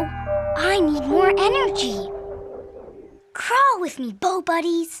 Uh-oh, I need more energy. Crawl with me, Bo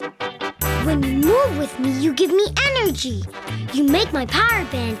Buddies. When you move with me, you give me energy. You make my power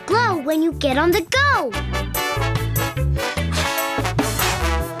band glow when you get on the go.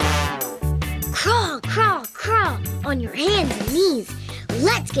 Crawl, crawl, crawl on your hands and knees.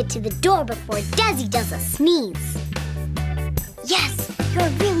 Let's get to the door before Dezzy does a sneeze. Yes, you're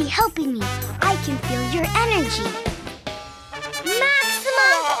really helping me. I can feel your energy.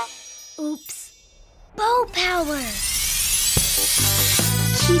 Maximum! Oops. Bow power.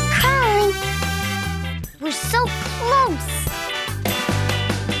 Keep crawling. We're so close.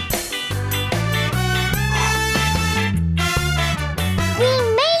 We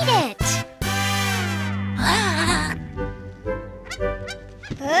made it!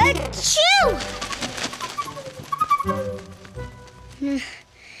 Achoo!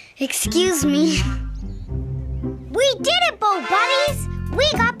 Excuse me. We did it, Bo Buddies!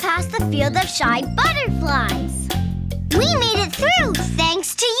 We got past the field of shy butterflies. We made it through,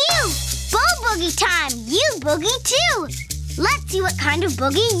 thanks to you. Bo Boogie time, you boogie too. Let's see what kind of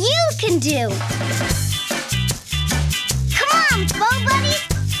boogie you can do. Come on, Bo Buddies.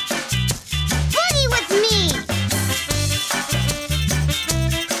 Boogie with me.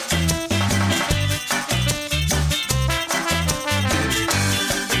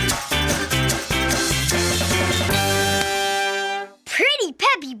 Pretty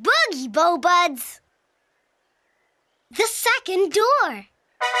peppy boogie, Bo Buds. The second door.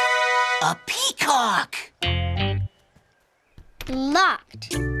 A peacock.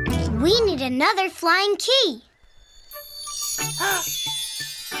 Locked. We need another flying key.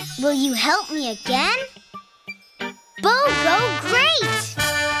 Will you help me again? Bo, go great!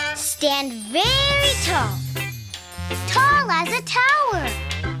 Stand very tall. Tall as a tower.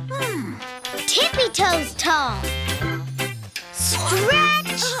 Tippy toes tall.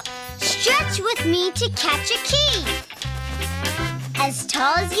 Stretch! Stretch with me to catch a key. As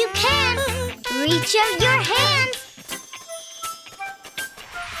tall as you can, reach out your hands.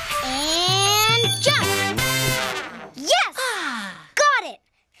 And jump! Yes! Got it!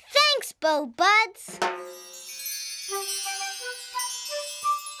 Thanks, Bo Buds.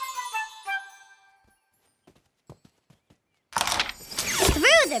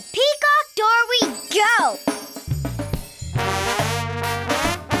 Through the peacock door we go!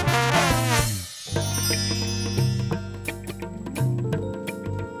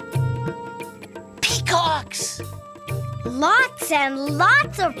 Peacocks! Lots and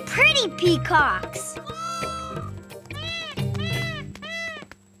lots of pretty peacocks.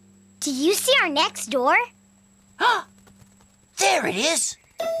 Do you see our next door? There it is.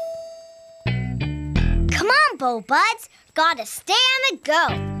 Come on, Bo Buds. Gotta stay on the go.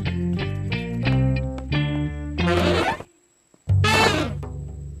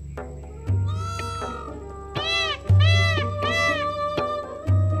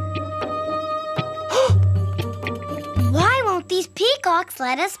 Why won't these peacocks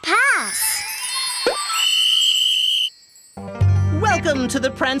let us pass? Welcome to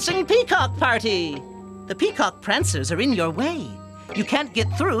the Prancing Peacock Party. The peacock prancers are in your way. You can't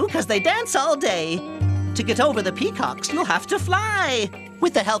get through because they dance all day. To get over the peacocks, you'll have to fly.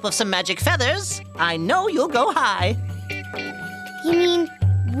 With the help of some magic feathers, I know you'll go high. You mean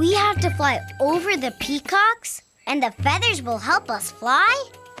we have to fly over the peacocks and the feathers will help us fly?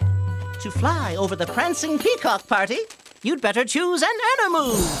 To fly over the Prancing Peacock Party, you'd better choose an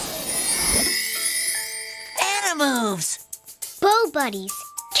Animove. Animoves. Bo Buddies,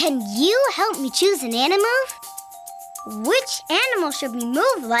 can you help me choose an Animove? Which animal should we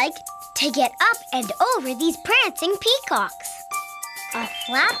move like to get up and over these prancing peacocks? A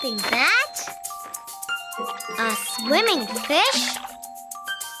flapping bat? A swimming fish?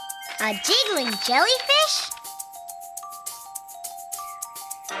 A jiggling jellyfish?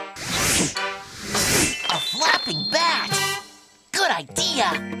 A flapping bat! Good idea!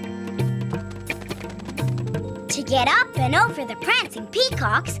 To get up and over the prancing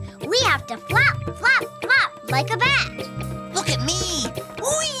peacocks, we have to flap, flap, flap like a bat. Look at me!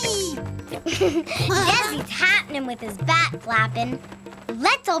 Whee! Dezzy's happening with his bat flapping.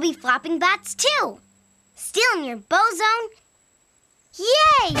 Let's all be flapping bats too. Still in your bow zone?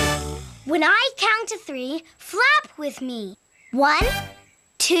 Yay! When I count to 3, flap with me. 1,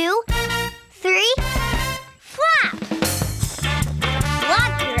 2, 3, flap!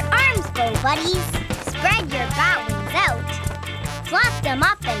 Flap your arms, bow buddies. Spread your bat wings out. Flap them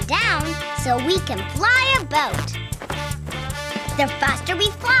up and down so we can fly about. The faster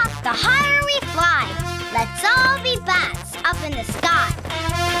we flap, the higher we fly. Let's all be bats up in the sky.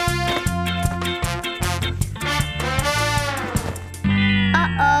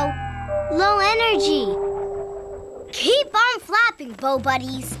 Uh-oh, low energy. Keep on flapping, bow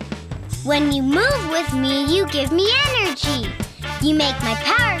buddies. When you move with me, you give me energy. You make my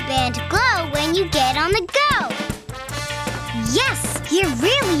power band glow when you get on the go. Yes, you're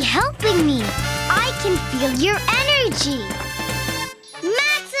really helping me. I can feel your energy.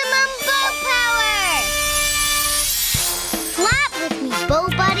 Maximum bow power! Flap with me, bow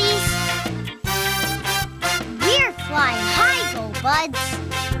buddies. We're flying high, bow buds.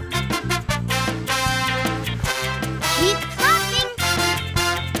 Keep flapping.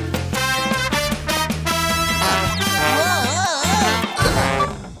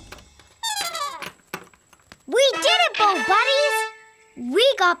 We did it, bow buddies! We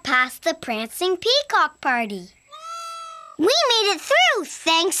got past the Prancing Peacock Party. We made it through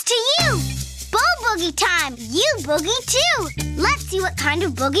thanks to you! Bow boogie time! You boogie too! Let's see what kind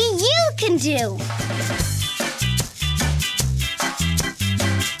of boogie you can do!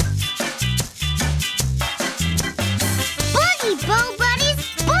 Boogie, bow buddies!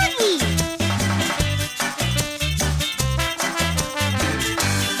 Boogie!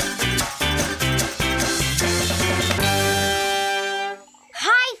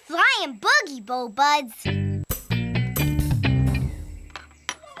 High flying boogie, bow buds!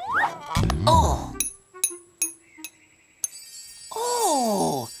 Oh!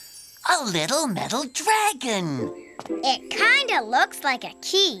 Oh! A little metal dragon! It kinda looks like a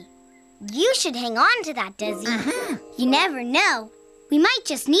key. You should hang on to that, Dezzy. You never know. We might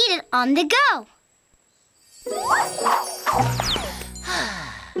just need it on the go.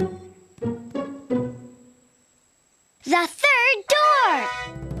 The third door!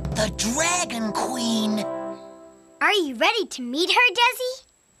 The Dragon Queen! Are you ready to meet her, Dezzy?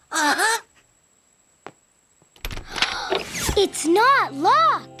 Uh-huh! It's not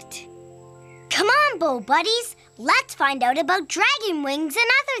locked. Come on, bow buddies. Let's find out about dragon wings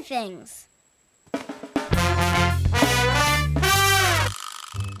and other things.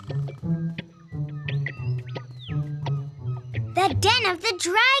 The den of the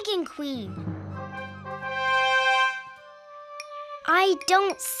Dragon Queen. I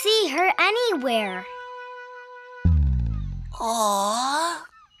don't see her anywhere. Aww!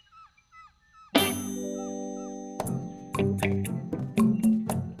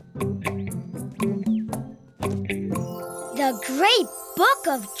 The Great Book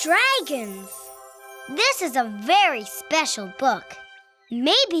of Dragons. This is a very special book.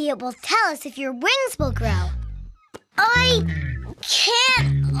 Maybe it will tell us if your wings will grow. I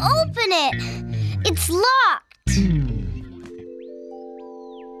can't open it. It's locked.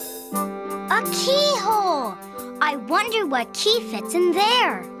 A keyhole. I wonder what key fits in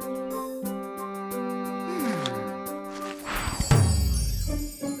there.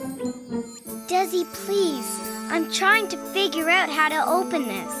 Dezzy, please. I'm trying to figure out how to open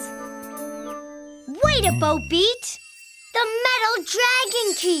this. Wait a Bo Beat! The metal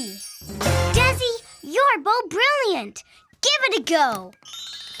dragon key! Dezzy, you're Bo Brilliant! Give it a go!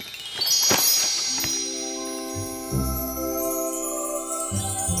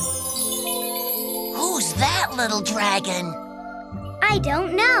 Who's that little dragon? I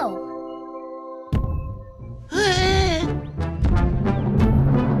don't know.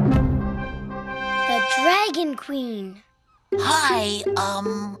 The Dragon Queen. Hi,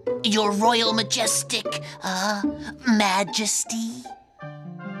 Your Royal Majestic, Majesty.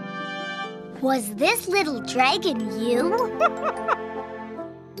 Was this little dragon you?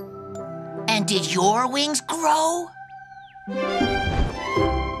 And did your wings grow?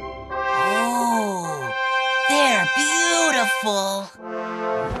 Oh, they're beautiful.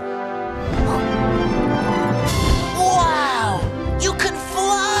 Wow, you can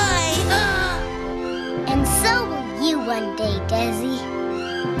fly! And so will you one day, Dezzy.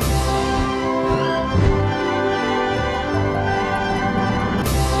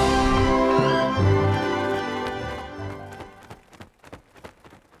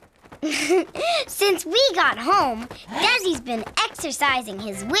 Since we got home, Dezzy's been exercising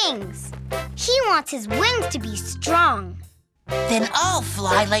his wings. He wants his wings to be strong. Then I'll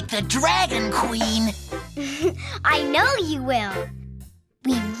fly like the Dragon Queen. I know you will.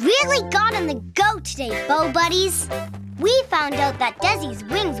 We really got on the go today, Bo Buddies. We found out that Dezzy's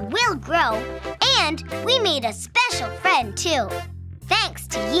wings will grow, and we made a special friend, too. Thanks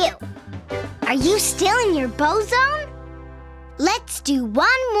to you. Are you still in your bow zone? Let's do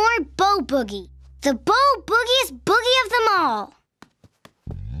one more bow boogie. The bow boogiest boogie of them all.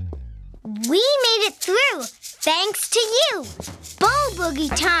 We made it through, thanks to you. Bow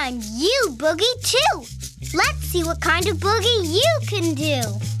boogie time, you boogie too. Let's see what kind of boogie you can do.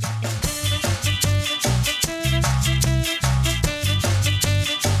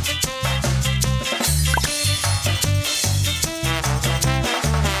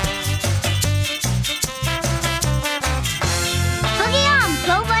 Boogie on,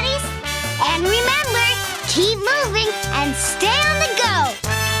 Bow Buddies. And remember, keep moving and stay on the go.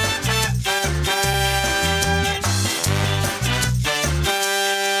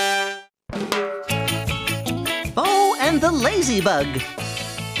 Bo and the Ladybug.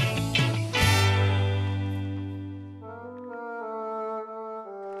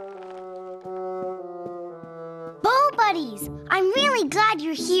 Bow Buddies, I'm really glad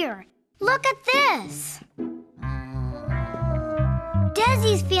you're here. Look at this.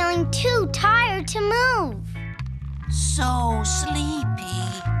 Dezzy's feeling too tired to move. So sleepy.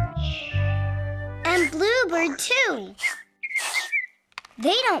 And Bluebird, too.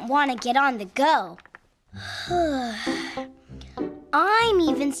 They don't want to get on the go. I'm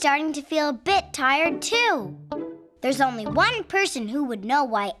even starting to feel a bit tired, too. There's only one person who would know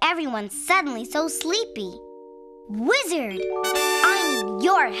why everyone's suddenly so sleepy. Wizard! I need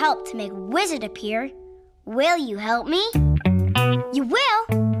your help to make Wizard appear. Will you help me? You will?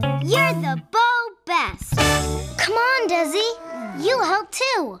 You're the Bow Best. Come on, Dezzy. You help,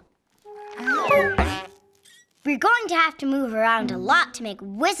 too. We're going to have to move around a lot to make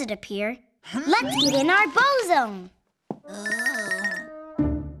Wizard appear. Let's get in our bow zone.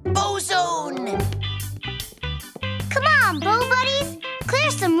 Bow zone! Come on, Bow Buddies.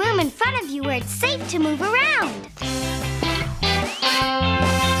 Clear some room in front of you where it's safe to move around.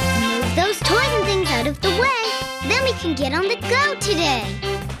 Move those toys and things out of the way. Then we can get on the go today.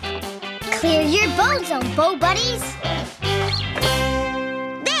 Clear your bow zone, Bow Buddies.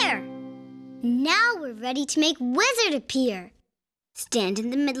 There. Now we're ready to make Wizard appear. Stand in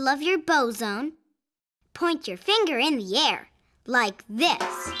the middle of your bow zone. Point your finger in the air, like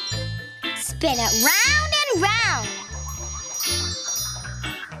this. Spin it round and round.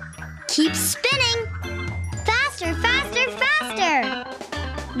 Keep spinning. Faster, faster, faster.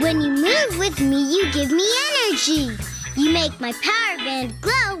 When you move with me, you give me energy. You make my power band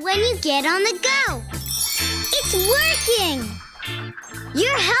glow when you get on the go. It's working.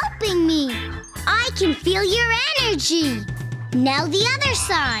 You're helping me. I can feel your energy. Now the other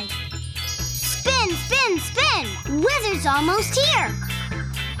side. Spin, spin, spin. Wizard's almost here.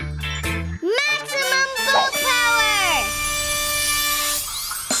 Maximum bow power!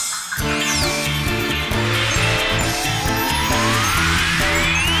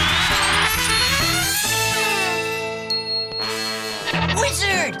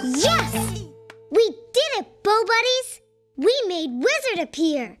 Wizard! Yes! We did it, Bow Buddies. We made Wizard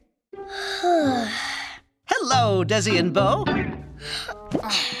appear. Hello, Dezzy and Bo.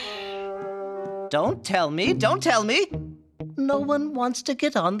 Don't tell me, don't tell me. No one wants to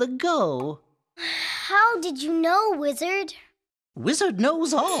get on the go. How did you know, Wizard? Wizard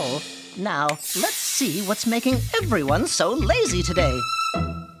knows all. Now, let's see what's making everyone so lazy today.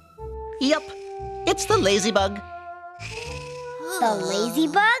 Yep, it's the ladybug. The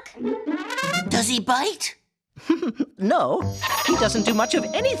ladybug? Does he bite? No, he doesn't do much of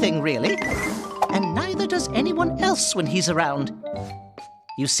anything, really. And neither does anyone else when he's around.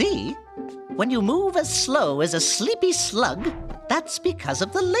 You see, when you move as slow as a sleepy slug, that's because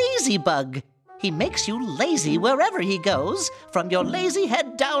of the ladybug. He makes you lazy wherever he goes, from your lazy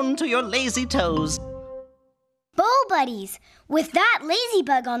head down to your lazy toes. Bow Buddies, with that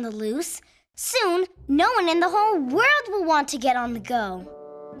ladybug on the loose, soon no one in the whole world will want to get on the go.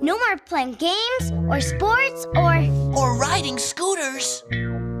 No more playing games or sports or riding scooters.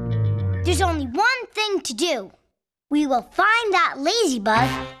 There's only one thing to do. We will find that ladybug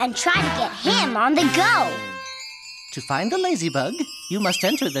and try to get him on the go. To find the ladybug, you must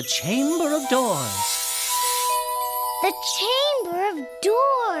enter the Chamber of Doors. The Chamber of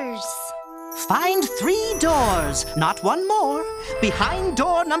Doors. Find 3 doors, not one more. Behind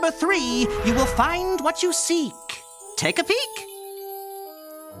door number 3, you will find what you seek. Take a peek.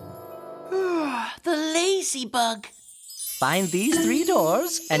 The ladybug. Find these 3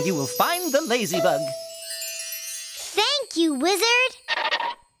 doors, and you will find the ladybug. Thank you, Wizard.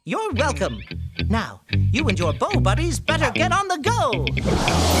 You're welcome. Now, you and your bow buddies better get on the go.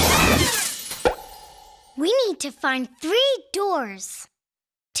 We need to find 3 doors.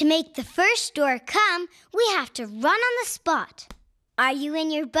 To make the first door come, we have to run on the spot. Are you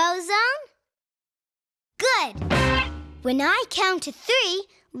in your bow zone? Good. When I count to 3,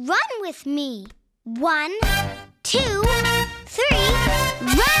 run with me. 1, 2, 3,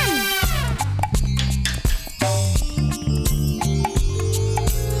 run!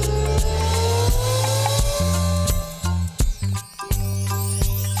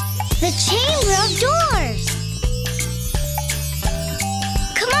 The chamber of doors.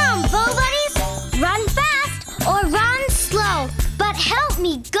 Come on, bow buddies. Run fast or run slow. But help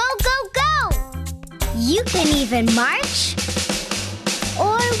me go, go, go. You can even march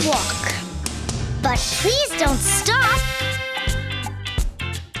or walk. But please don't stop.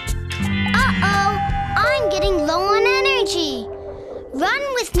 Uh-oh, I'm getting low on energy. Run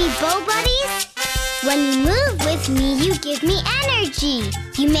with me, bow buddies. When you move with me, you give me energy.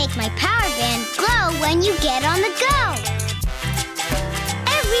 You make my power band glow when you get on the go.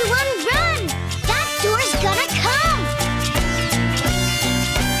 Everyone run! That door's gonna come!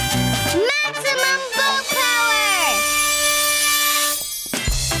 Maximum bow power!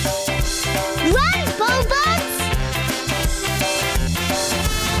 Run, bow buds!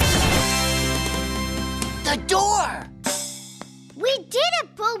 The door! We did it,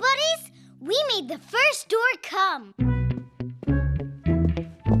 bow buddies! We made the first door come.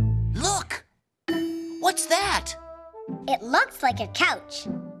 Look! What's that? It looks like a couch,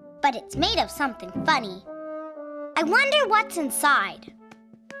 but it's made of something funny. I wonder what's inside.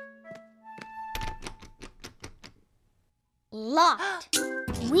 Locked.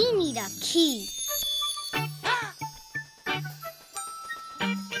 We need a key.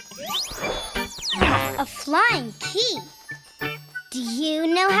 A flying key. Do you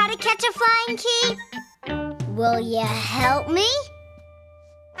know how to catch a flying key? Will you help me?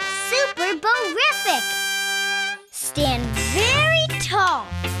 Super bowrific! Stand very tall.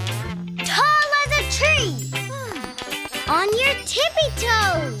 Tall as a tree. On your tippy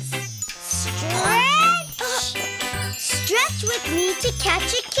toes. Stretch! Stretch with me to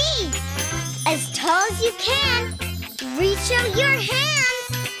catch a key. As tall as you can. Reach out your hands.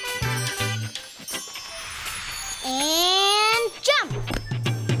 And jump.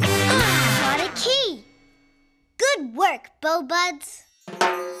 Got a key. Good work, bow buds.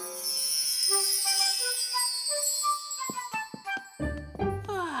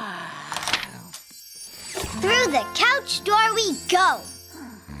 Through the couch door we go.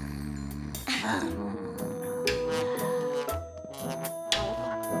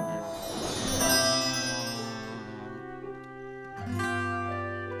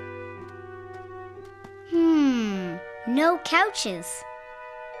 No couches.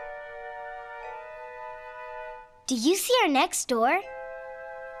 Do you see our next door?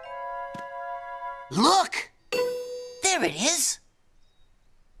 Look! There it is.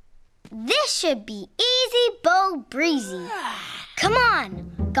 This should be easy, bow breezy. Come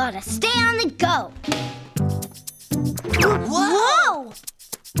on, gotta stay on the go. Whoa!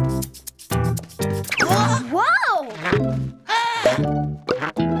 Whoa!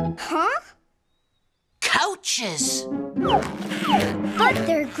 Huh? Couches! But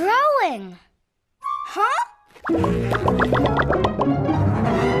they're growing. Huh?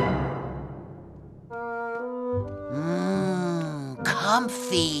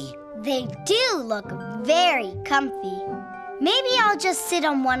 Comfy. They do look very comfy. Maybe I'll just sit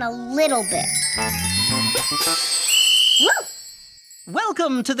on one a little bit. Woo!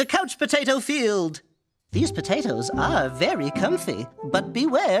 Welcome to the couch potato field. These potatoes are very comfy, but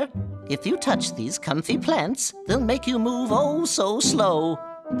beware. If you touch these comfy plants, they'll make you move oh so slow.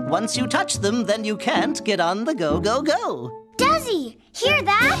 Once you touch them, then you can't get on the go, go, go. Dezzy, hear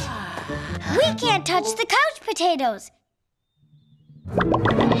that? We can't touch the couch potatoes.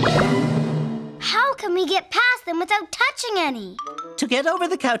 How can we get past them without touching any? To get over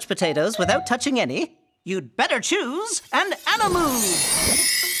the couch potatoes without touching any, you'd better choose an Animove.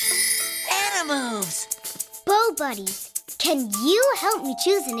 Animoves! Bow buddies, can you help me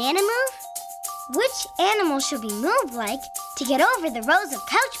choose an Animove? Which animal should we move like to get over the rows of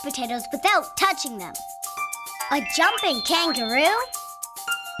couch potatoes without touching them? A jumping kangaroo?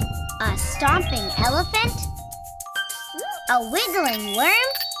 A stomping elephant? A wiggling worm?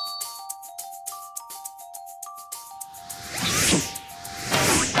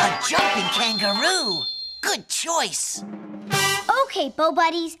 A jumping kangaroo! Good choice! Okay, bow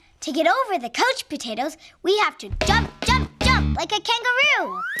buddies, To get over the couch potatoes, we have to jump, jump, jump like a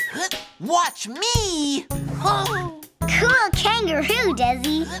kangaroo. Watch me! Oh. Cool kangaroo,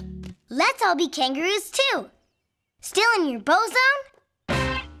 Dezzy. Let's all be kangaroos, too. Still in your bow zone?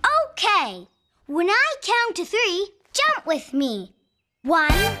 Okay. When I count to 3, jump with me.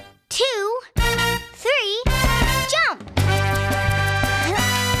 1, 2, 3, jump!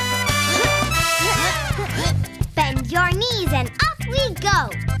 Bend your knees and up we go.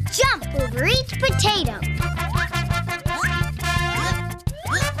 Jump over each potato.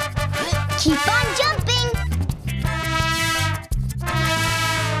 Keep on jumping.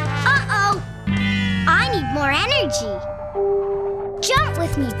 Uh-oh. I need more energy. Jump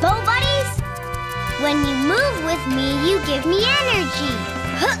with me, bow buddies. When you move with me, you give me energy.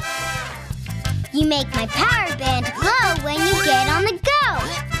 You make my power band glow when you get on the go.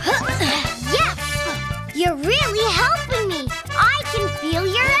 Yes! You're really helping me. I can feel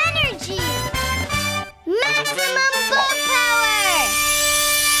your energy. Maximum bow power!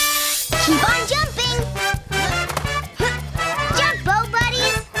 Keep on jumping. Jump, bow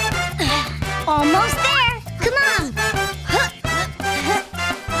buddies. Almost there. Come on.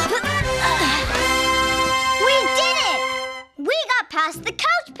 We did it! We got past the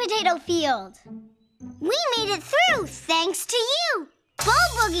couch potato field. We made it through thanks to you. Bow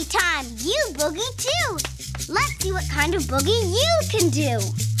boogie time. You boogie too. Let's see what kind of boogie you can do.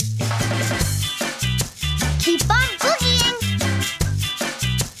 Keep on boogieing.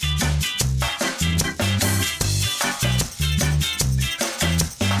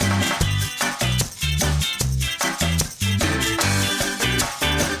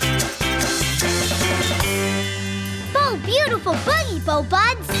 Bow beautiful boogie, bow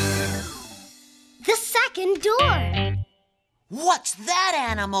buds. The second door. What's that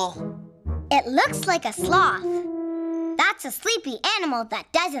animal? It looks like a sloth. That's a sleepy animal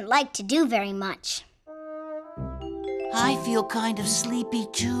that doesn't like to do very much. I feel kind of sleepy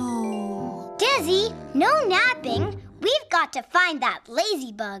too. Dezzy, no napping. We've got to find that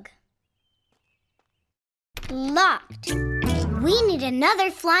lazy bug. Locked. We need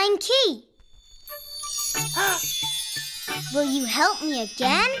another flying key. Will you help me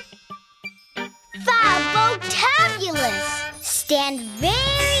again? Fabutabulous! Stand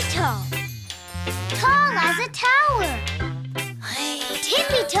very tall. Tall as a tower.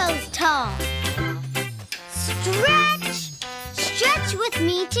 Tippy toes tall. Stretch. Stretch with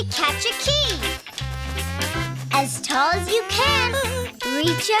me to catch a key. As tall as you can.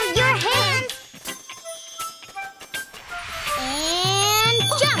 Reach out your hands. And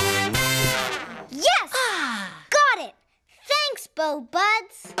jump. Yes! Got it. Thanks, bow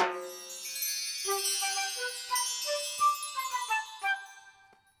buds.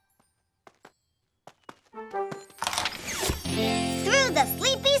 Through the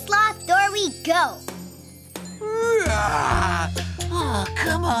Sleepy Sloth door we go. Oh,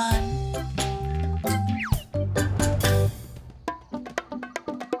 come on.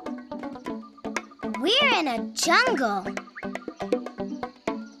 We're in a jungle.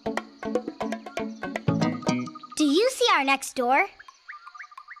 Do you see our next door?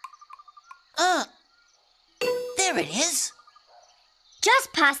 There it is.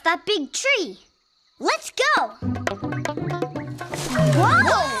 Just past that big tree. Let's go.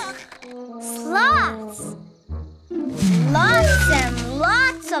 Whoa! Sloths. Lots and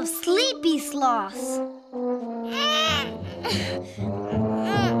lots of sleepy sloths.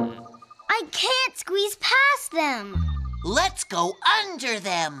 I can't squeeze past them. Let's go under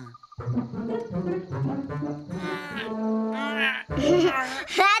them.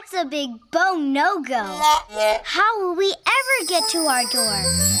 That's a big bow no-go. How will we ever get to our door?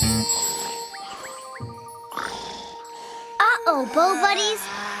 Uh-oh, bow buddies.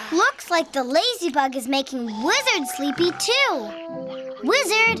 Looks like the ladybug is making Wizard sleepy too.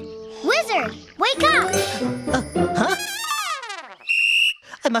 Wizard! Wizard! Wake up! Huh?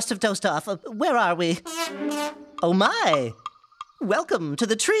 I must have dozed off. Where are we? Oh my! Welcome to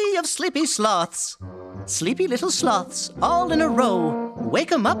the Tree of Sleepy Sloths. Sleepy little sloths, all in a row.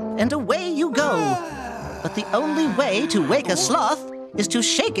 Wake 'em up and away you go. But the only way to wake a sloth is to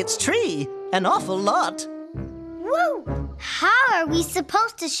shake its tree an awful lot. Woo! How are we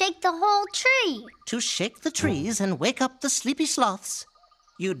supposed to shake the whole tree? To shake the trees and wake up the sleepy sloths,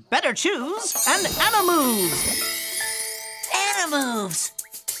 you'd better choose an Animove. Animoves.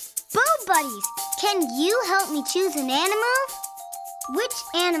 Bow buddies, can you help me choose an Animove? Which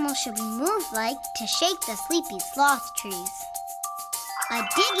animal should we move like to shake the sleepy sloth trees? A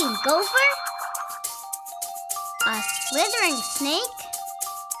digging gopher? A slithering snake?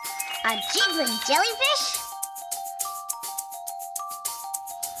 A jiggling jellyfish?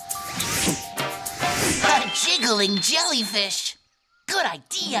 A jiggling jellyfish. Good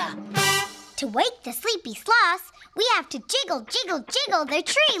idea. To wake the sleepy sloths, we have to jiggle, jiggle, jiggle their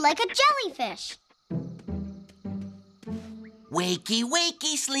tree like a jellyfish. Wakey,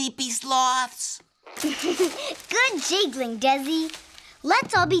 wakey, sleepy sloths. Good jiggling, Dezzy.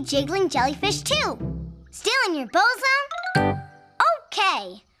 Let's all be jiggling jellyfish too. Still in your bow zone?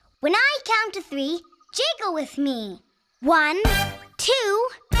 Okay. When I count to 3, jiggle with me. 1, 2,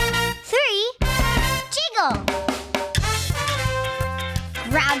 3, jiggle.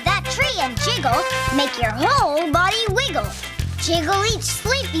 Grab that tree and jiggle. Make your whole body wiggle. Jiggle each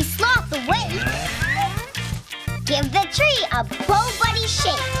sleepy sloth awake. Give the tree a bow buddy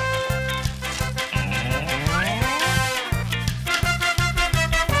shake.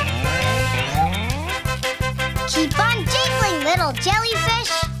 Keep on jiggling, little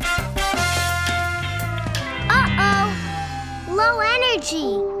jellyfish. Uh-oh, low energy.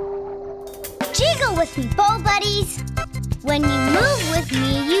 Jiggle with me, bow buddies. When you move with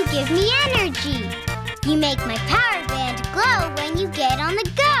me, you give me energy. You make my power band glow when you get on the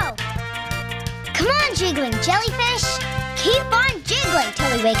go. Come on, jiggling jellyfish. Keep on jiggling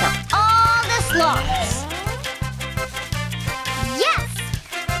till we wake up all the sloths. Yes,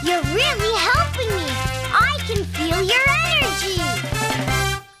 you're really helping me. I can feel your energy.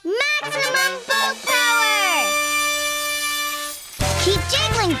 Maximum bow power. Keep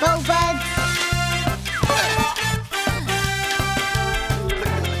jiggling, bow buds.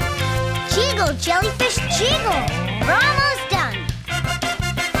 Jiggle, jellyfish, jiggle. We're almost done.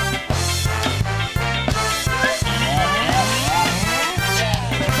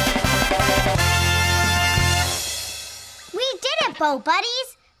 We did it, bow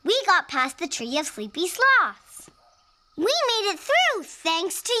buddies. We got past the Tree of Sleepy Sloths. We made it through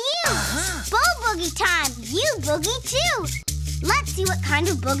thanks to you. Bow boogie time. You boogie too. Let's see what kind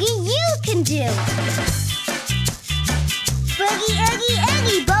of boogie you can do. Boogie, oogie,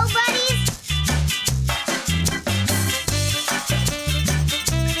 oogie, bow buddies.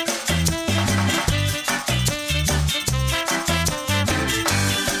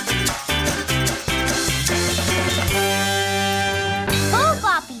 Bow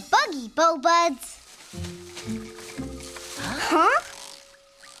boppy, boogie, bow buds. Huh?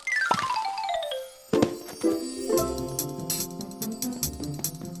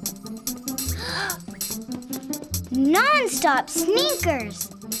 Non-stop sneakers.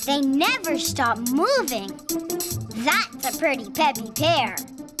 They never stop moving. That's a pretty peppy pair.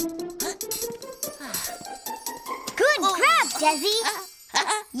 Good grab, Dezzy.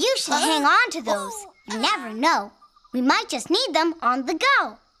 You should hang on to those. You never know. We might just need them on the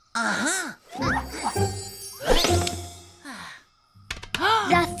go.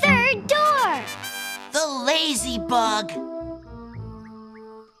 The third door. The lazy bug.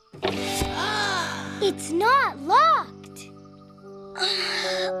 It's not locked.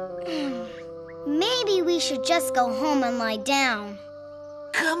 Maybe we should just go home and lie down.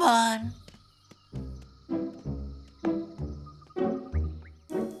 Come on.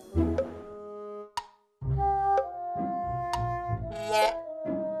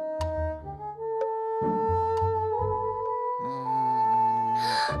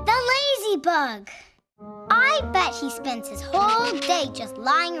 The lazy bug. I bet he spends his whole day just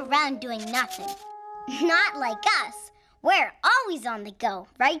lying around doing nothing. Not like us. We're always on the go,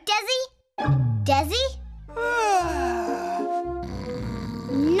 right, Dezzy? Dezzy?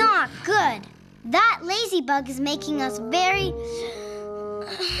 Not good. That lazy bug is making us very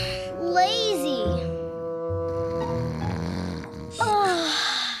lazy.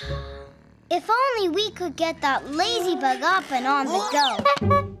 If only we could get that lazy bug up and on the go.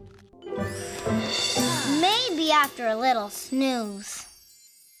 Maybe after a little snooze.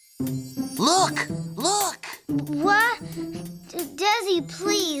 Look, look. What? Dezzy,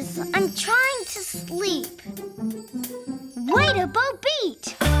 please. I'm trying to sleep. Wait a bow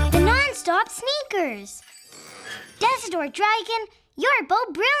beat. The non-stop sneakers. Desidor Dragon, you're bow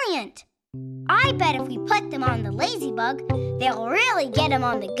brilliant. I bet if we put them on the lazy bug, they'll really get him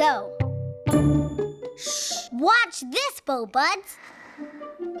on the go. Shh. Watch this, bow buds.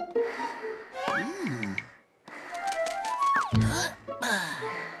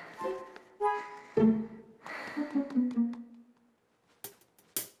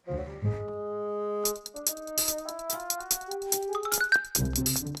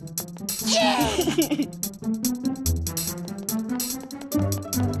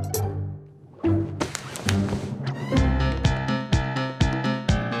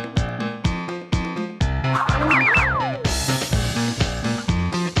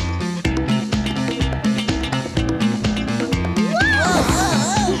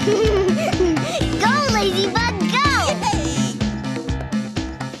 Go,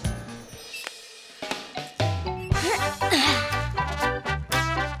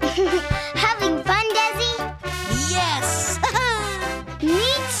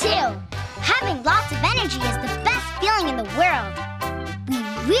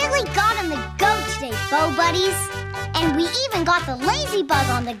 Bow Buddies. And we even got the lazy bug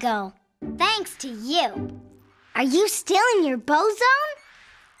on the go. Thanks to you. Are you still in your bow zone?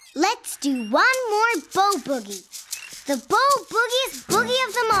 Let's do one more bow boogie. The bow boogiest boogie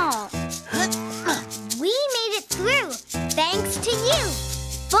of them all. We made it through, thanks to you.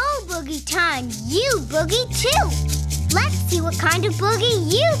 Bow boogie time, you boogie too. Let's see what kind of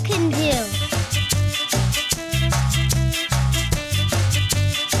boogie you can do.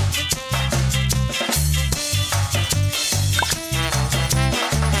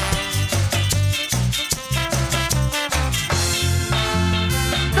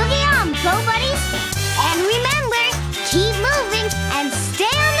 Bow Buddies, and remember, keep moving and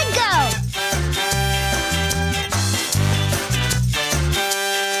stay on the go.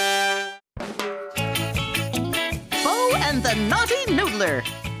 Bo and the Naughty Noodler.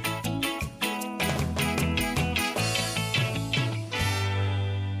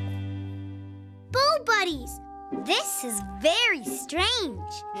 Bow Buddies, this is very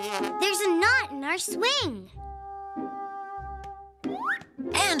strange. There's a knot in our swing.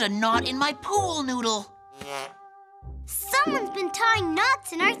 And a knot in my pool noodle. Someone's been tying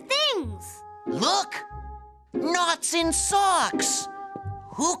knots in our things. Look! Knots in socks!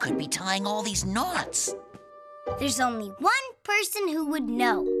 Who could be tying all these knots? There's only one person who would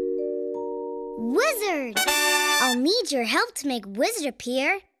know. Wizard! I'll need your help to make Wizard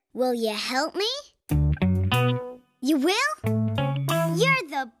appear. Will you help me? You will? You're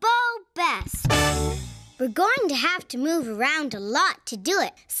the Bow Best. We're going to have to move around a lot to do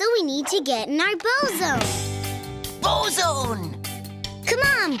it, so we need to get in our bow zone. Bow zone! Come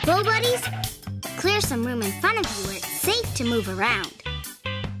on, Bow Buddies. Clear some room in front of you where it's safe to move around.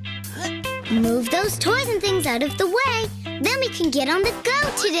 Move those toys and things out of the way, then we can get on the go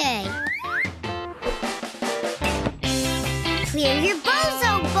today. Clear your bow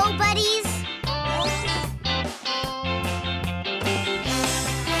zone, Bow Buddies.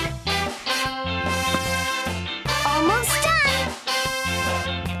 Almost done.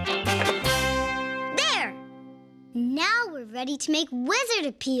 There. Now we're ready to make Wizard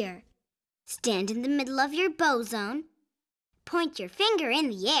appear. Stand in the middle of your bow zone. Point your finger in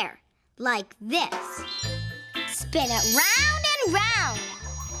the air, like this. Spin it round and round.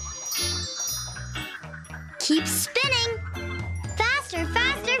 Keep spinning. Faster,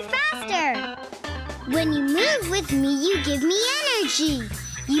 faster, faster. When you move with me, you give me energy.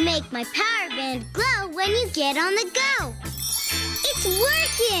 You make my power band glow when you get on the go. It's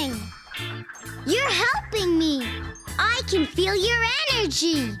working. You're helping me. I can feel your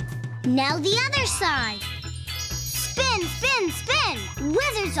energy. Now the other side. Spin, spin, spin.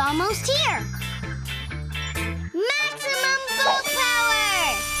 Wizard's almost here. Maximum bow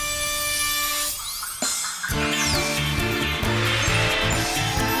power.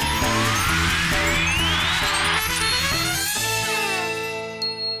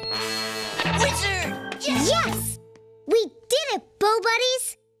 Wizard! Yes! We did it, Bow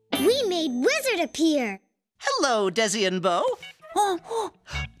Buddies. We made Wizard appear. Hello, Dezzy and Bo.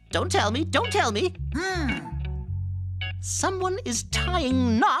 Don't tell me, don't tell me. Someone is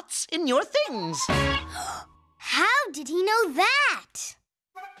tying knots in your things. How did he know that?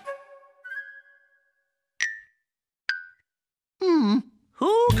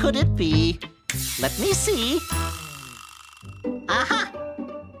 Who could it be? Let me see. Aha!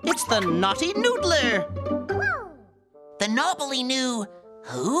 It's the Naughty Noodler. The Knobbly knew.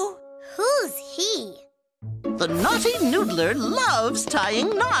 Who? Who's he? The Naughty Noodler loves tying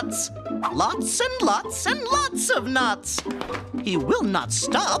knots. Lots and lots and lots of knots. He will not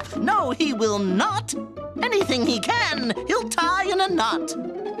stop. No, he will not. Anything he can, he'll tie in a knot.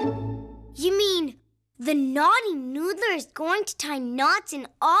 You mean the Naughty Noodler is going to tie knots in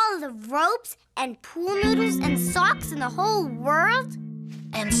all the ropes and pool noodles and socks in the whole world?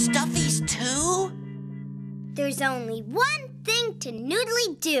 And stuffies too? There's only one thing to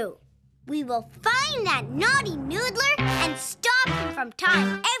noodly do. We will find that Naughty Noodler and stop him from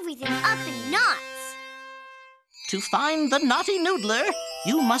tying everything up in knots. To find the Naughty Noodler,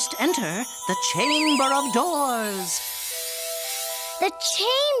 you must enter the Chamber of Doors. The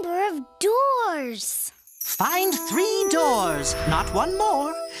Chamber of Doors. Find 3 doors, not one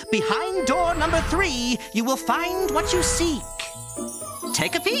more. Behind door number 3, you will find what you seek.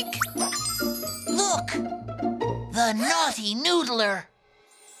 Take a peek. Look! The Naughty Noodler.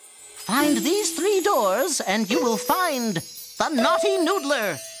 Find these 3 doors, and you will find the Naughty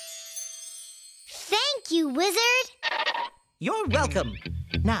Noodler. Thank you, Wizard. You're welcome.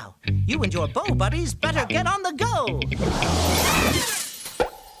 Now, you and your bow buddies better get on the go.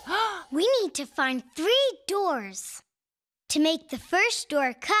 We need to find 3 doors. To make the first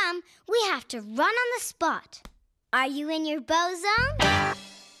door come, we have to run on the spot. Are you in your bow zone?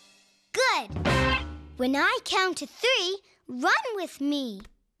 Good. When I count to 3, run with me.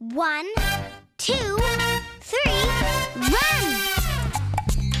 1, 2, 3, run!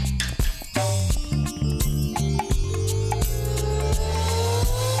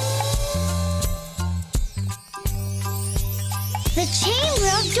 The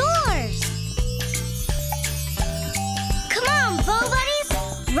Chamber of Doors! Come on, Bow Buddies!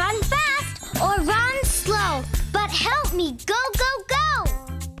 Run fast or run slow, but help me go, go, go!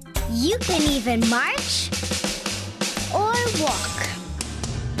 You can even march or walk,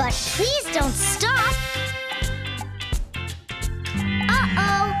 but please don't stop.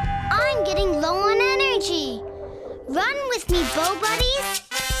 Uh-oh, I'm getting low on energy. Run with me, Bow Buddies.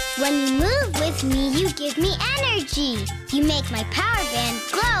 When you move with me, you give me energy. You make my power band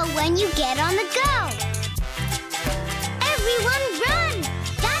glow when you get on the go. Everyone run!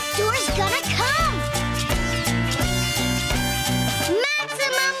 That door's gonna come!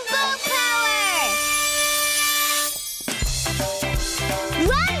 Maximum bow power!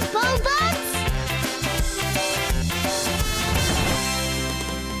 Run, Bow Buds!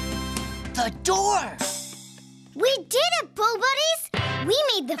 The door! We did it, Bow Buddies! We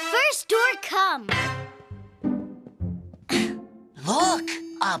made the first door come. Look,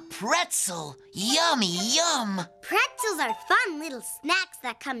 a pretzel. Yummy, yum. Pretzels are fun little snacks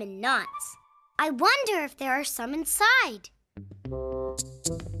that come in knots. I wonder if there are some inside.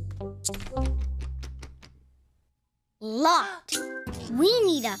 Locked. We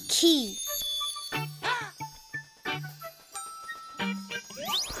need a key.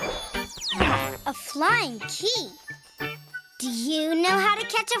 A flying key. Do you know how to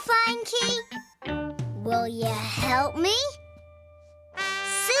catch a flying key? Will you help me?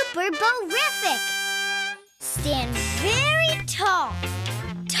 Super Bowrific! Stand very tall.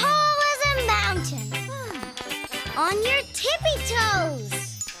 Tall as a mountain. On your tippy toes.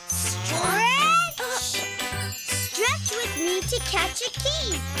 Stretch! Stretch with me to catch a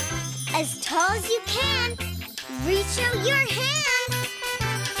key. As tall as you can. Reach out your hand.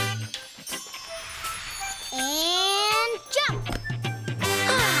 And jump!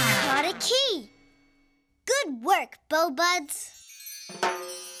 Got a key. Good work, Bow Buds.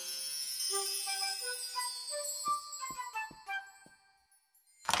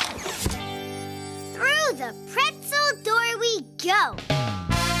 Through the pretzel door we go.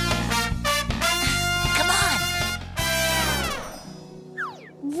 Come on!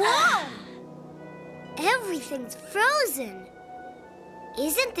 Whoa! Everything's frozen.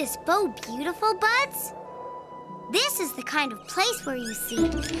 Isn't this bow beautiful, Buds? This is the kind of place where you see...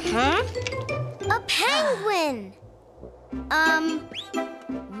 A penguin!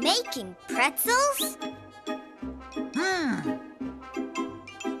 Making pretzels?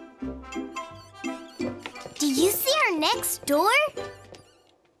 Do you see our next door?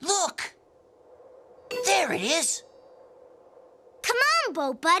 Look! There it is. Come on,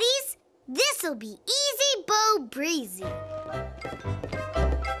 Bow Buddies. This'll be easy bow breezy.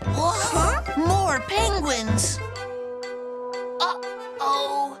 Whoa! More penguins!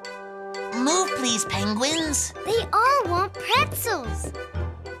 Uh-oh! Move, please, penguins. They all want pretzels.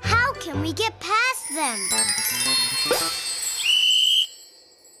 How can we get past them?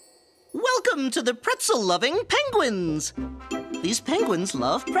 Welcome to the pretzel-loving penguins. These penguins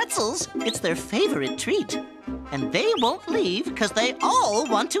love pretzels. It's their favorite treat. And they won't leave because they all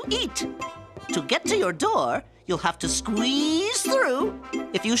want to eat. To get to your door, you'll have to squeeze through.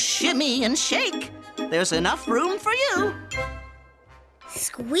 If you shimmy and shake, there's enough room for you.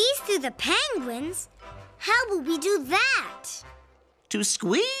 Squeeze through the penguins? How will we do that? To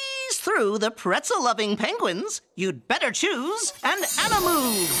squeeze through the pretzel-loving penguins, you'd better choose an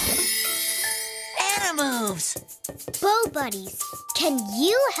Animove. Animoves! Bow Buddies, can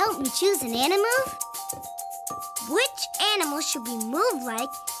you help me choose an Animove? Which animal should we move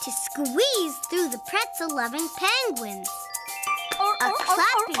like to squeeze through the pretzel-loving penguins? A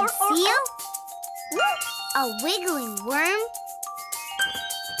clapping seal? A wiggling worm?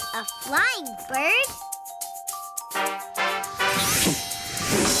 A flying bird?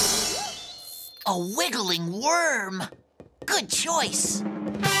 A wiggling worm! Good choice!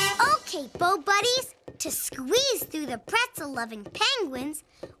 Okay, Bow Buddies, to squeeze through the pretzel-loving penguins,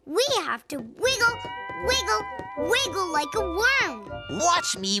 we have to wiggle, wiggle, wiggle like a worm.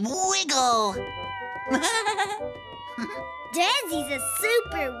 Watch me wiggle! Dezzy's a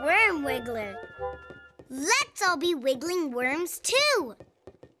super worm wiggler. Let's all be wiggling worms, too.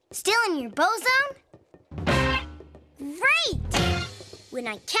 Still in your bow zone? Great! When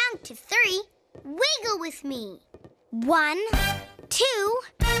I count to 3, wiggle with me. 1, 2,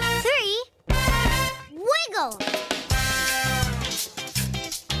 3. Wiggle.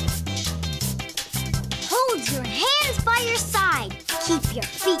 Hold your hands by your side. Keep your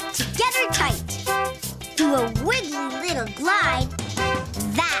feet together tight. Do a wiggly little glide.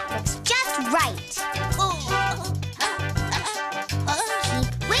 That looks just right. Keep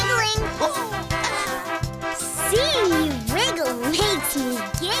wiggling. Seeing you wiggle makes me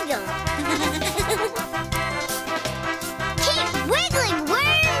giggle. Keep wiggling,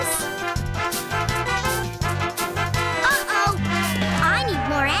 worms. Uh-oh, I need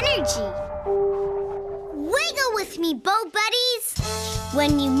more energy. Wiggle with me, Bow Buddies.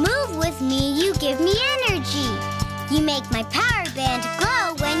 When you move with me, you give me energy. You make my power band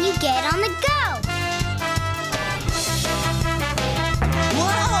glow when you get on the go.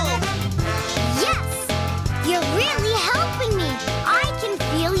 Whoa! Yes, you're really helping me. I can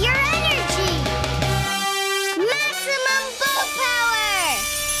feel your energy. Maximum bow power.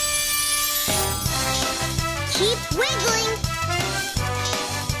 Keep wiggling.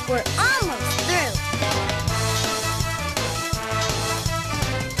 We're almost through.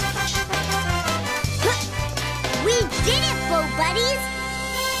 We did it, Bow Buddies!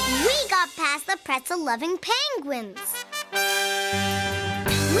 We got past the pretzel-loving penguins.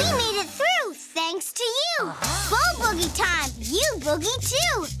 We made it through, thanks to you. Bow boogie time! You boogie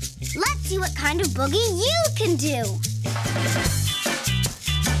too. Let's see what kind of boogie you can do.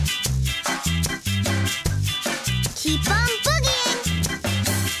 Keep on boogieing.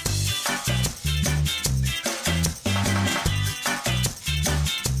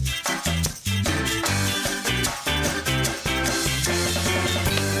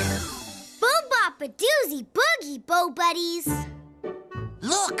 Doozy boogie, Bow Buddies.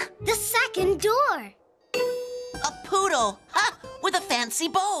 Look! The second door. A poodle! Ha! With a fancy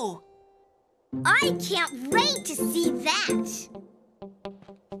bow! I can't wait to see that.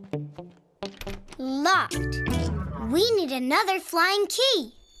 Locked. We need another flying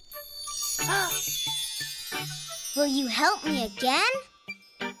key. Will you help me again?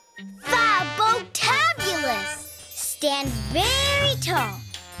 Fab-o-tabulous! Stand very tall.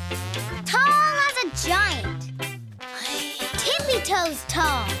 Tall as a giant. Tippy-toes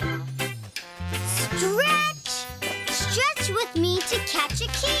tall. Stretch. Stretch with me to catch a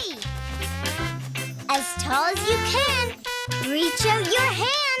key. As tall as you can. Reach out your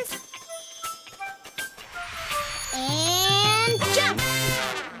hands. And jump.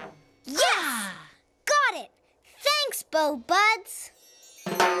 Yes! Got it. Thanks, Bow Buds.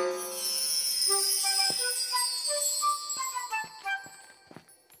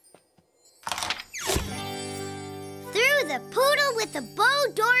 Through the poodle with the bow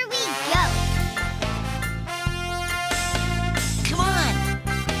door we go. Come on!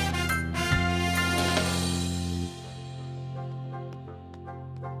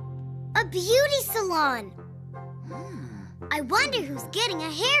 A beauty salon. I wonder who's getting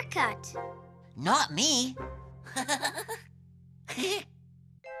a haircut. Not me.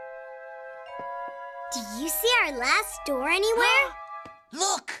 Do you see our last door anywhere?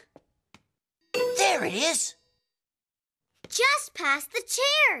 Look! There it is! Just past the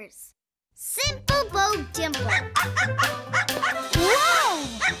chairs. Simple Bow Dimple. Whoa!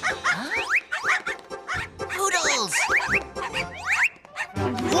 Huh? Poodles!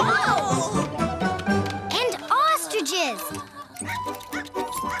 Whoa! And ostriches.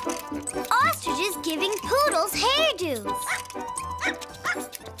 Ostriches giving poodles hairdos.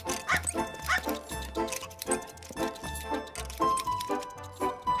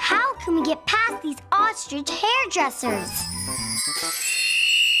 How can we get past these ostrich hairdressers?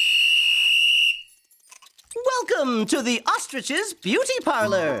 Welcome to the Ostrich's Beauty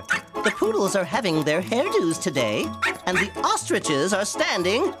Parlor. The poodles are having their hairdos today, and the ostriches are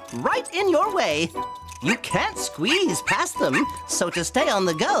standing right in your way. You can't squeeze past them, so to stay on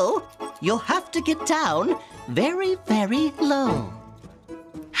the go, you'll have to get down very, very low.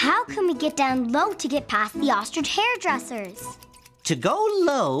 How can we get down low to get past the ostrich hairdressers? To go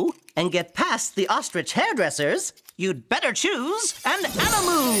low and get past the ostrich hairdressers, you'd better choose an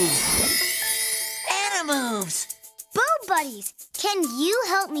Animove. Animoves! Bow Buddies, can you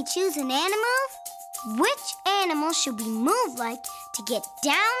help me choose an Animove? Which animal should we move like to get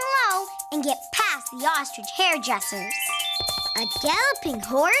down low and get past the ostrich hairdressers? A galloping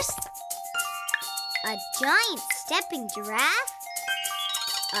horse? A giant stepping giraffe?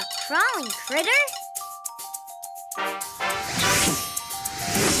 A crawling critter?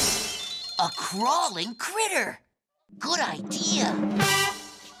 A crawling critter! Good idea!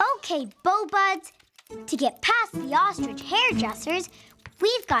 Okay, Bow Buds, to get past the ostrich hairdressers,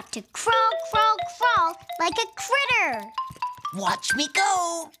 We've got to crawl, crawl, crawl like a critter. Watch me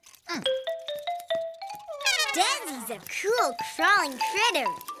go. Dezzy's a cool crawling critter.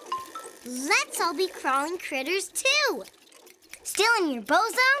 Let's all be crawling critters, too. Still in your bow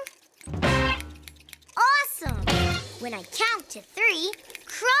zone? Awesome! When I count to 3,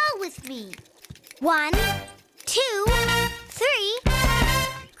 crawl with me. 1, 2, 3,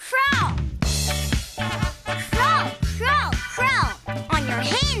 crawl! Crawl, crawl, crawl on your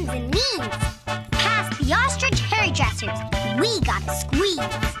hands and knees. Past the ostrich hairy dressers. We gotta squeeze.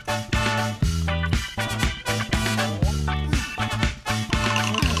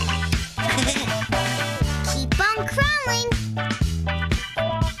 Keep on crawling.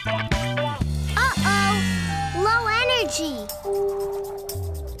 Uh-oh, low energy.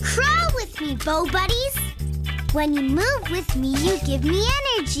 Crawl with me, bow buddies. When you move with me, you give me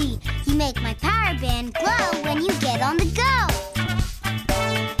energy. You make my power band glow when you get on the go.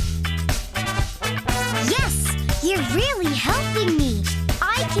 Yes, you're really helping me.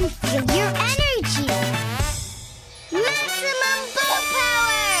 I can feel your energy. Maximum bow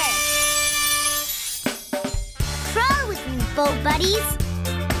power! Crawl with me, bow buddies.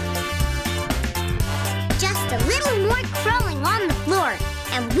 Just a little more crawling on the floor,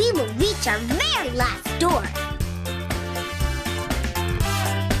 and we will reach our very last door.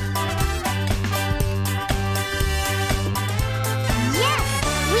 Yes,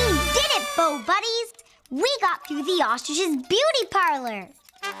 we did it, bow buddies. We got through the ostrich's beauty parlor.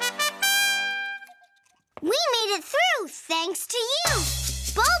 We made it through thanks to you.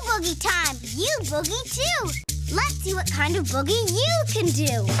 Bow boogie time. You boogie too. Let's see what kind of boogie you can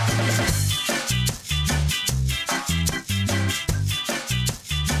do.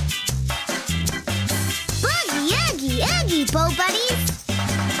 Boogie, oogie, oogie, bow buddies.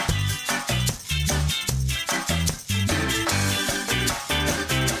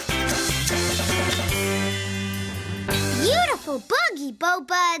 Beautiful boogie, bow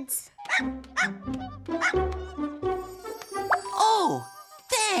buds. Oh,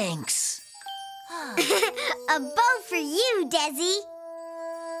 thanks. A bow for you, Dezzy.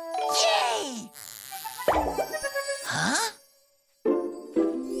 Yay! Huh?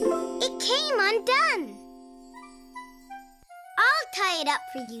 It came undone. I'll tie it up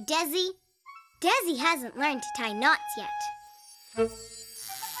for you, Dezzy. Dezzy hasn't learned to tie knots yet.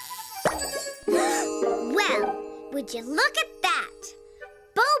 Well, would you look at that?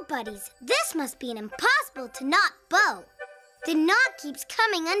 Bow buddies, this must be an impossible to knot bow. The knot keeps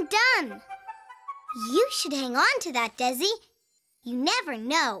coming undone. You should hang on to that, Dezzy. You never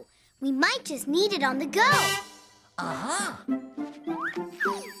know. We might just need it on the go. Uh-huh.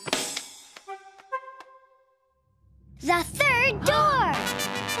 The third door.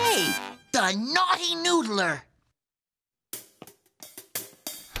 Hey, the naughty noodler.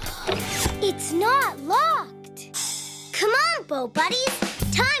 It's not locked. Come on, bow buddies.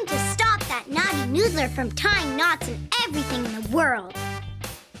 Time to stop that naughty noodler from tying knots in everything in the world.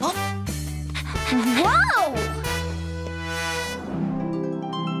 Oh. Whoa!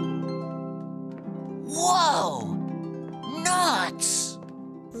 Whoa! Knots!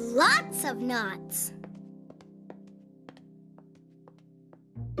 Lots of knots.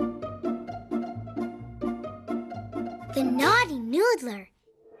 The naughty noodler.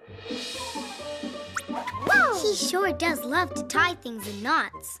 Whoa! He sure does love to tie things in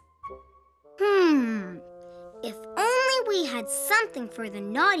knots. If only we had something for the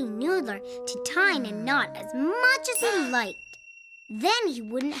naughty noodler to tie in a knot as much as he liked. Then he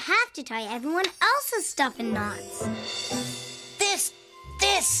wouldn't have to tie everyone else's stuff in knots. This!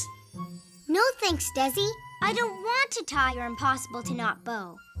 No thanks, Dezzy. I don't want to tie your impossible to knot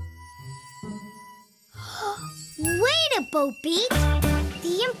bow. Wait a bow beat!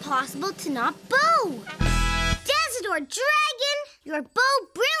 The impossible to knot bow! Desidor Dragon! Your bow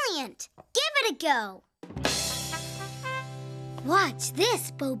brilliant! Give it a go! Watch this,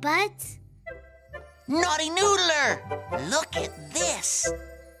 bow buds. Naughty noodler! Look at this!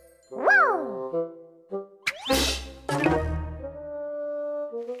 Whoa!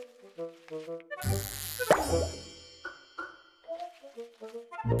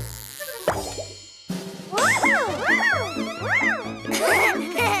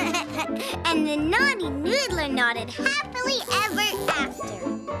 And the naughty noodler nodded happily ever after.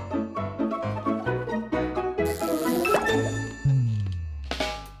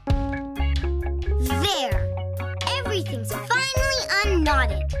 There! Everything's finally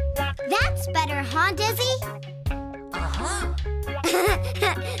unknotted. That's better, huh, Dezzy? Uh-huh.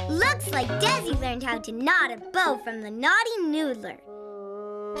 Looks like Dezzy learned how to knot a bow from the naughty noodler.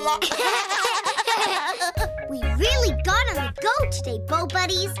 We really got on the go today, Bo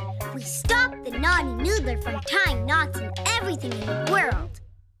Buddies. We stopped the naughty noodler from tying knots in everything in the world.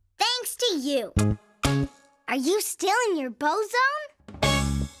 Thanks to you. Are you still in your bow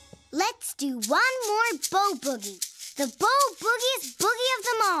zone? Let's do one more bow boogie. The bow boogiest boogie of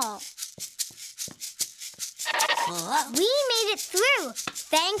them all. We made it through,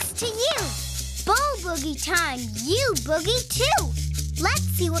 thanks to you. Bow boogie time, you boogie too. Let's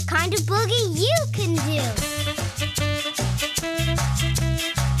see what kind of boogie you can do.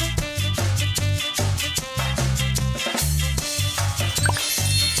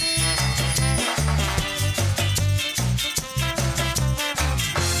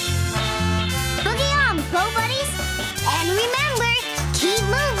 Boogie on, Bow Buddies. And remember, keep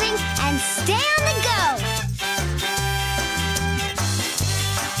moving and stay on the go.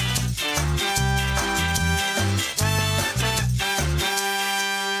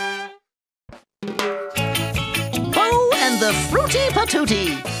 The Fruity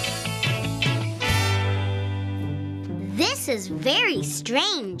Patootie. This is very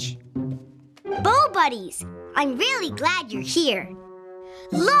strange. Bow Buddies, I'm really glad you're here.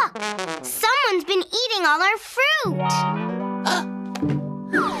 Look, someone's been eating all our fruit.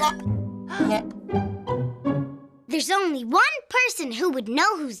 There's only one person who would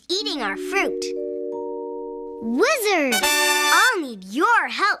know who's eating our fruit. Wizard! I'll need your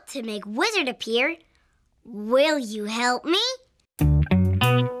help to make Wizard appear. Will you help me?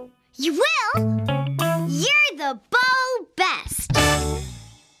 You will? You're the Bow Best.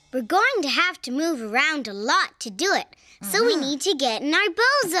 We're going to have to move around a lot to do it, so we need to get in our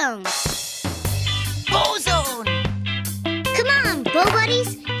bow zone. Bow zone! Come on, Bow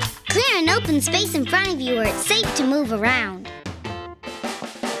Buddies. Clear an open space in front of you where it's safe to move around.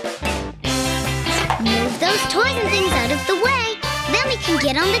 Move those toys and things out of the way. Then we can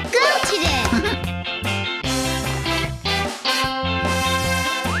get on the go today.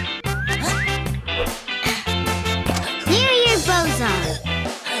 Bow zone.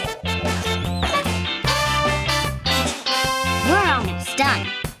 We're almost done.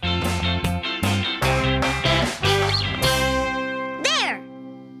 There!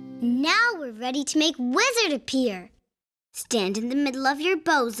 Now we're ready to make Wizard appear. Stand in the middle of your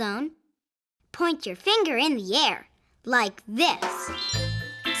bow zone. Point your finger in the air, like this.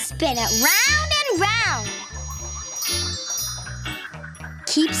 Spin it round and round.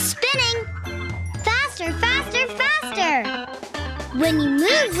 Keep spinning. Faster, faster, faster. When you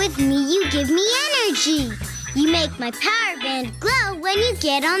move with me, you give me energy. You make my power band glow when you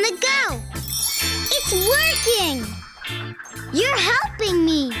get on the go. It's working. You're helping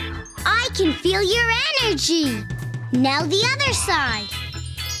me. I can feel your energy. Now the other side.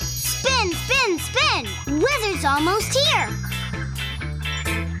 Spin, spin, spin. Wizard's almost here.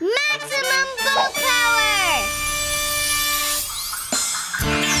 Maximum bow power.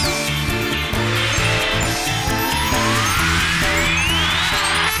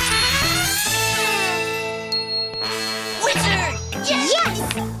 Yes!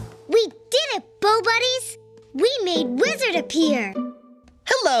 We did it, Bow Buddies! We made Wizard appear!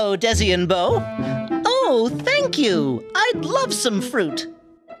 Hello, Dezzy and Bo. Oh, thank you. I'd love some fruit.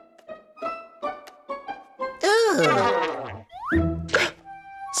 Ugh.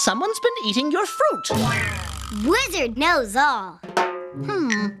 Someone's been eating your fruit. Wizard knows all.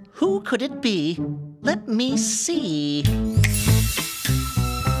 Who could it be? Let me see.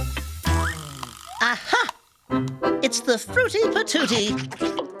 Aha! It's the Fruity Patootie.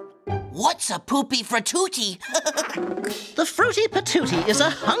 What's a poopy fratootie? The Fruity Patootie is a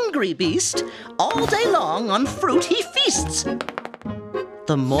hungry beast. All day long on fruit he feasts.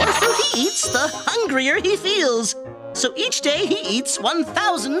 The more fruit he eats, the hungrier he feels. So each day he eats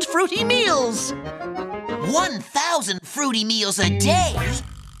 1,000 fruity meals. 1,000 fruity meals a day?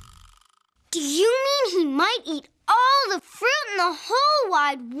 Do you mean he might eat all the fruit in the whole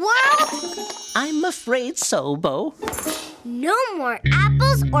wide world? I'm afraid so, Bo. No more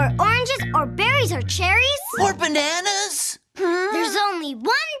apples or oranges or berries or cherries? Or bananas? There's only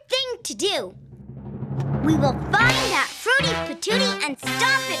one thing to do. We will find that Fruity Patootie and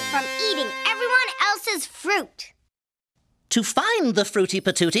stop it from eating everyone else's fruit. To find the Fruity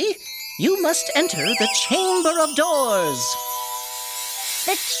Patootie, you must enter the Chamber of Doors.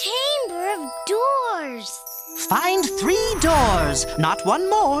 The Chamber of Doors. Find 3 doors, not one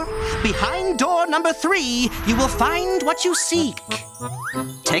more. Behind door number 3, you will find what you seek.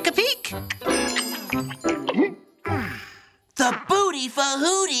 Take a peek. The booty for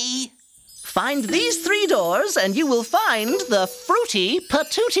hootie. Find these 3 doors and you will find the Fruity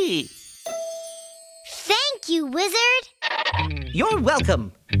Patootie. Thank you, Wizard. You're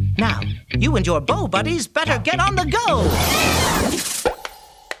welcome. Now, you and your bow buddies better get on the go.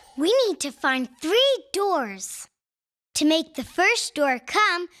 We need to find 3 doors. To make the first door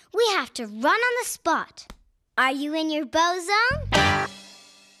come, we have to run on the spot. Are you in your bow zone?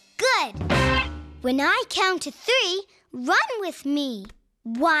 Good. When I count to 3, run with me.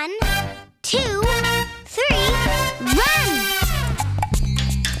 1, 2, 3, run!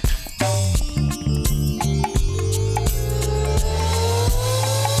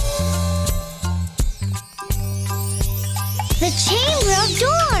 The chamber of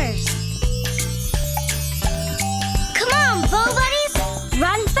doors. Come on, bow buddies.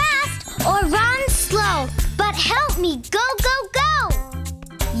 Run fast or run slow. But help me go, go, go.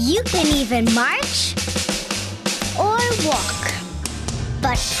 You can even march or walk.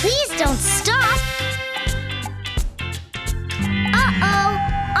 But please don't stop. Uh-oh,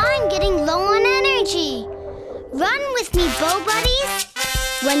 I'm getting low on energy. Run with me, bow buddies.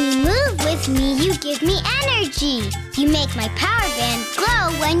 When you move with me, you give me energy. You make my power band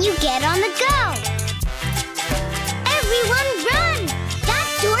glow when you get on the go. Everyone run! That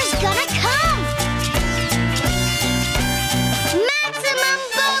door's gonna come! Maximum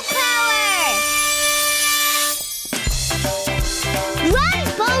bow power! Run,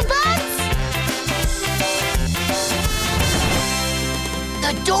 bow buds!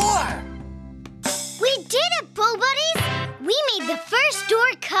 The door! We did it, bow buddies! We made the first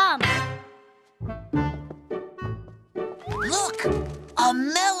door come. Look! A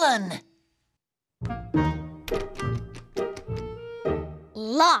melon!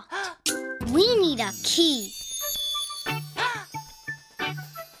 Locked. We need a key.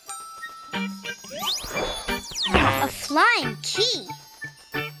 A flying key.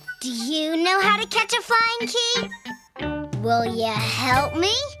 Do you know how to catch a flying key? Will you help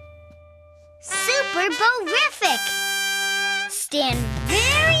me? Super bowrific! Stand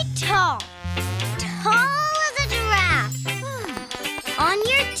very tall. Tall as a giraffe. On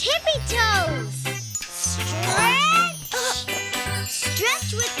your tippy toes. Stretch. Stretch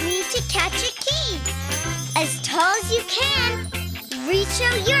with me to catch a key. As tall as you can. Reach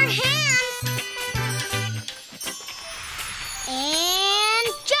out your hands. And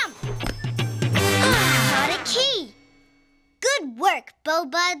jump. Got a key. Good work, bow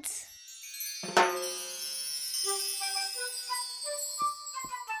buds.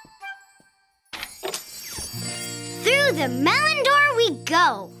 Through the melon door we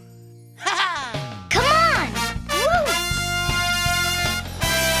go. Come on! Woo!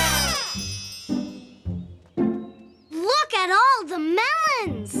 Look at all the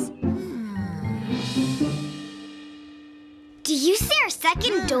melons. Do you see our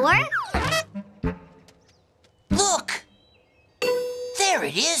second door? Look! There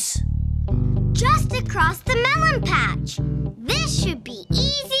it is. Just across the melon patch. This should be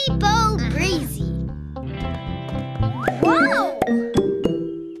easy bow breezy. Whoa!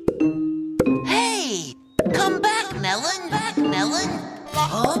 Hey! Come back, melon! Back, melon!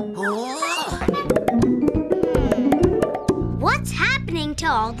 Huh? What's happening to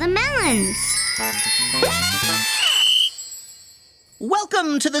all the melons?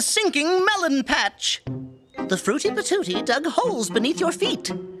 Welcome to the sinking melon patch. The Fruity Patootie dug holes beneath your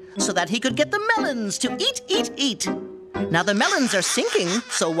feet so that he could get the melons to eat, eat, eat. Now the melons are sinking,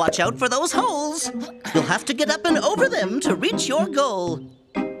 so watch out for those holes. You'll have to get up and over them to reach your goal.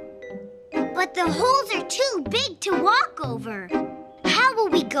 But the holes are too big to walk over. How will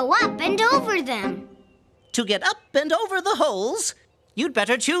we go up and over them? To get up and over the holes, you'd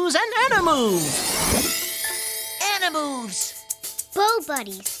better choose an Animove. Animoves! Bow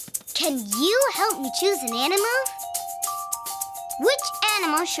buddies, can you help me choose an Animove? Which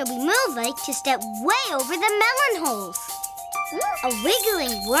animal should we move like to step way over the melon holes? A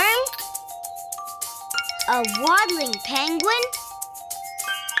wiggling worm? A waddling penguin?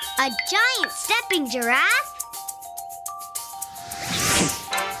 A giant stepping giraffe?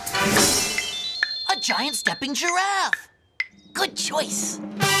 A giant stepping giraffe! Good choice.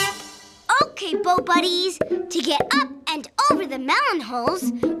 Okay, bow buddies. To get up and over the melon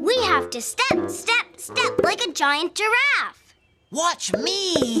holes, we have to step, step, step like a giant giraffe. Watch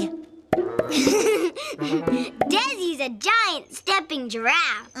me! Dezzy's a giant stepping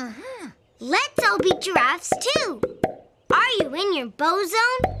giraffe. Let's all be giraffes too. Are you in your bow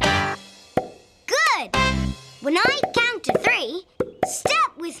zone? Good. When I count to 3,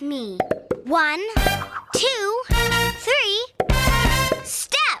 step with me. 1, 2, 3.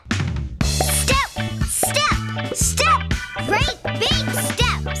 Step. Step, step, step. Great big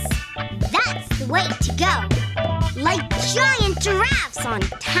steps. That's the way to go. Like giant giraffes on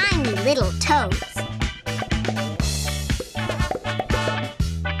tiny little toes.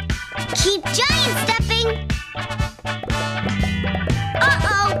 Keep giant stepping.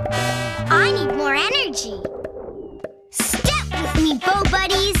 Uh-oh, I need more energy. Step with me, Bow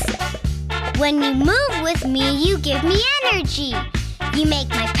Buddies. When you move with me, you give me energy. You make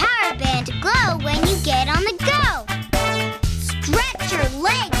my power band glow when you get on the go. Stretch your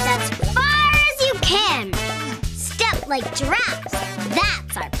legs as far as you can. Step like giraffes,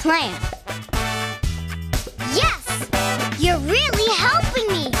 that's our plan. Yes, you're really helping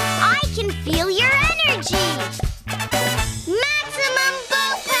me. I can feel your energy. Maximum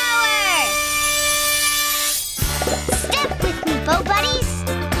bow power! Step with me, Bow Buddies.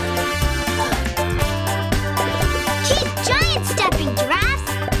 Keep giant stepping,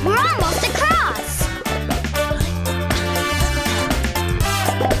 giraffes. We're almost across.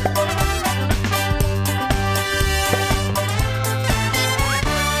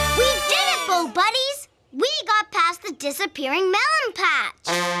 We did it, Bow Buddies. We got past the disappearing melon patch.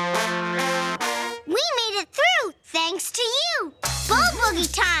 We made it through thanks to you. Bow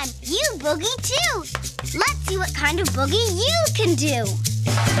boogie time. You boogie too. Let's see what kind of boogie you can do.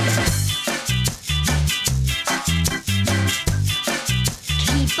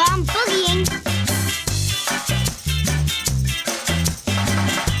 Keep on boogieing.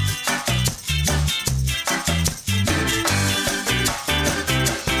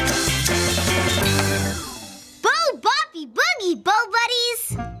 Bow boppy boogie, Bow Buddies.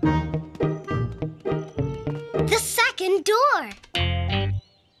 The second door.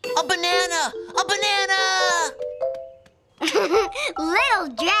 A banana! A banana! Little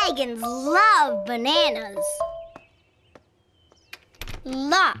dragons love bananas.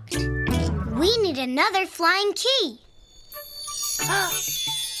 Locked. We need another flying key.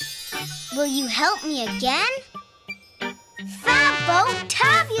 Will you help me again?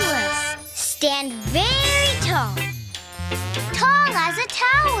 Fab-o-tabulous. Stand very tall. Tall as a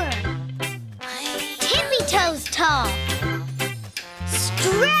tower. Tippy-toes tall.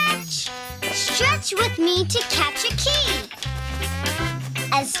 Stretch. Stretch with me to catch a key.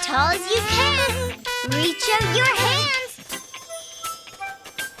 As tall as you can. Reach out your hands.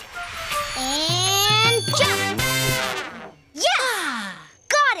 And jump. Yeah!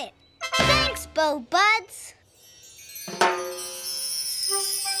 Got it. Thanks, Bow Buds.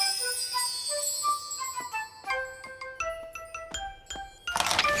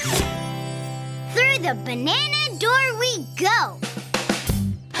 Through the banana door we go.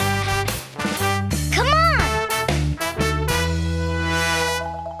 Come on.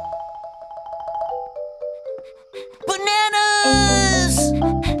 Bananas!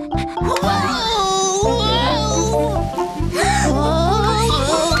 Whoa!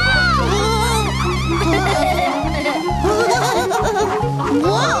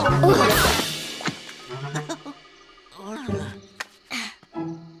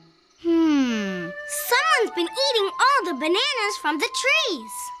 Someone's been eating all the bananas from the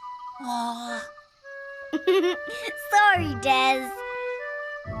trees. Aw. Sorry, Dez.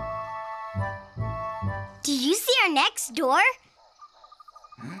 Did you see our next door?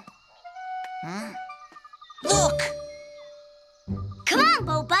 Look! Come on,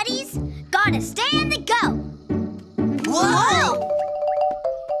 Bow Buddies. Gotta stay on the go. Whoa!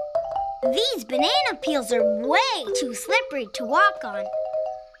 These banana peels are way too slippery to walk on.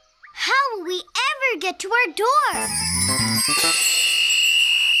 How will we ever get to our door?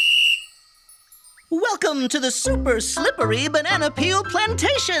 Welcome to the super slippery banana peel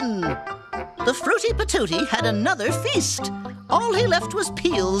plantation. The Fruity Patootie had another feast. All he left was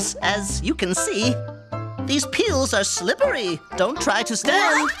peels, as you can see. These peels are slippery. Don't try to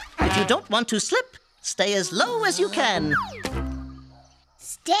stand. If you don't want to slip, stay as low as you can.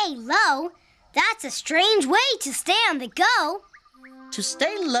 Stay low? That's a strange way to stay on the go. To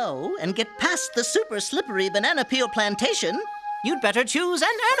stay low and get past the super slippery banana peel plantation, you'd better choose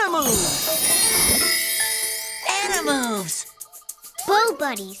an Animove. Animoves! Bow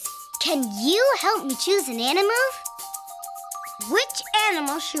Buddies, can you help me choose an Animove? Which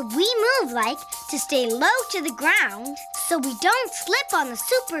animal should we move like to stay low to the ground so we don't slip on the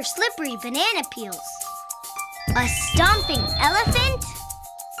super slippery banana peels? A stomping elephant?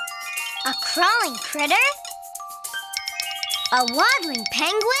 A crawling critter? A waddling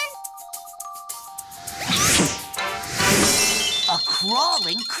penguin? A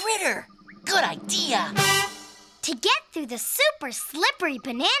crawling critter! Good idea! To get through the super slippery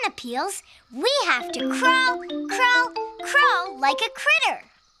banana peels, we have to crawl, crawl, crawl like a critter.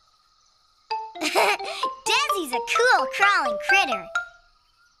 Dezzy's a cool crawling critter.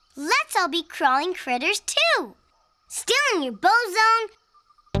 Let's all be crawling critters too. Still in your bow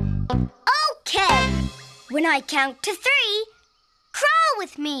zone? Okay. When I count to 3, crawl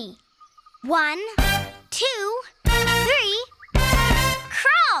with me. 1, 2, 3,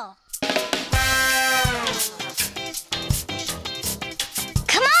 crawl!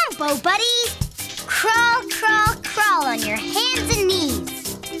 Come on, Bo Buddies! Crawl, crawl, crawl on your hands and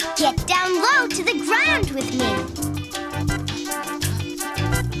knees. Get down low to the ground with me.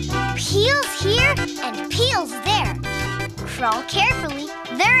 Peels here and peels there. Crawl carefully,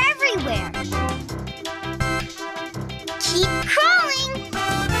 they're everywhere. Keep crawling.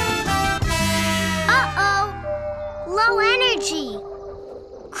 Uh-oh, low energy.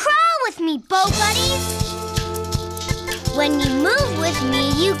 Crawl with me, Bo Buddies. When you move with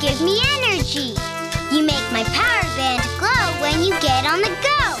me, you give me energy. You make my power band glow when you get on the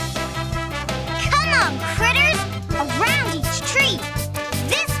go. Come on, critters, around each tree.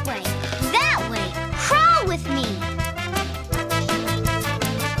 This way, that way, crawl with me.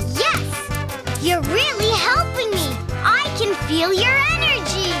 Yes, you're really helping me. I can feel your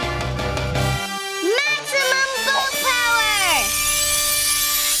energy. Maximum bow power!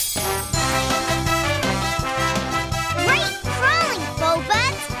 Great crawling,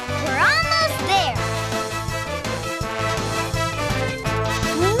 Bo-Buds. We're almost there.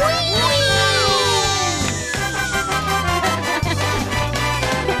 Whee!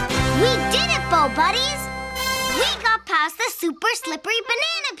 We did it, Bo-Buddies. We got past the super slippery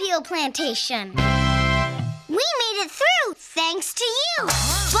banana peel plantation. We made it through, thanks to you.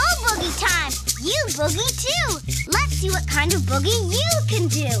 Bo Boogie time. You boogie too. Let's see what kind of boogie you can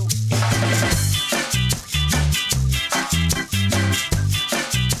do.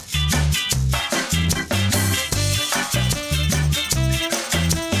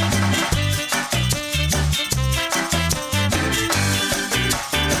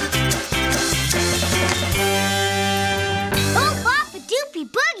 Bo-bop-a-doopy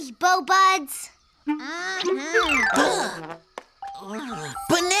boogie, Bo-Buds.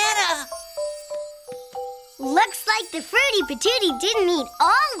 Banana! Looks like the Fruity Patootie didn't eat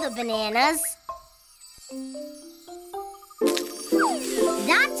all the bananas.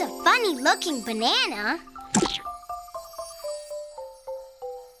 That's a funny-looking banana.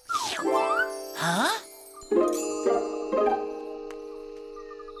 Huh?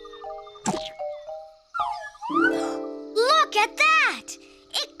 Look at that!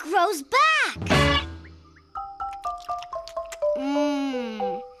 It grows back.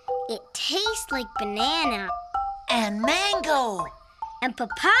 It tastes like banana. And mango. And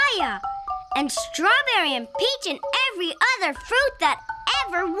papaya. And strawberry and peach and every other fruit that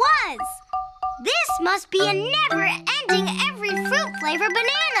ever was. This must be a never-ending every fruit flavor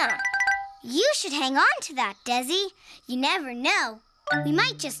banana. You should hang on to that, Dezzy. You never know. We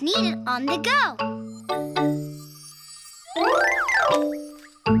might just need it on the go.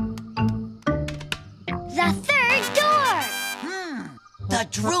 The third door. The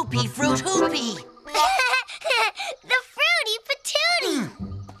droopy fruit hoopy. The Fruity Patootie.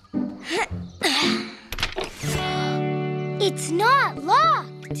 It's not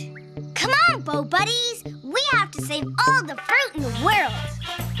locked. Come on, Bo Buddies. We have to save all the fruit in the world.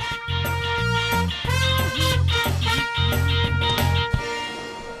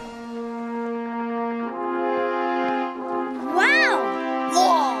 Wow!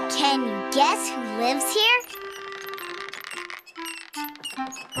 Whoa! Can you guess who lives here?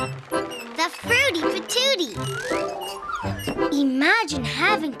 The Fruity Patootie. Imagine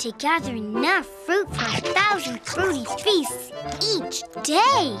having to gather enough fruit for 1,000 fruity feasts each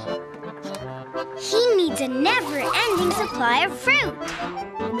day. He needs a never-ending supply of fruit.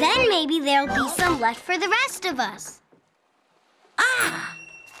 Then maybe there'll be some left for the rest of us. Ah!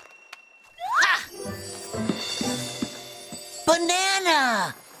 Ha!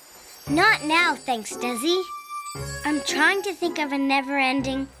 Banana! Not now, thanks, Dezzy. I'm trying to think of a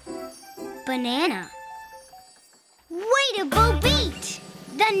never-ending banana. Way to Bo beat!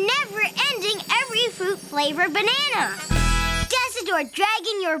 The never-ending every fruit flavor banana. Decidor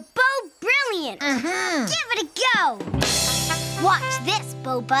Dragon, you're Bo brilliant. Give it a go. Watch this,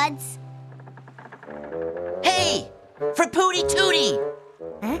 Bo Buds. Hey! For Pootie Tootie!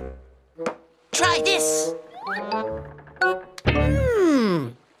 Try this!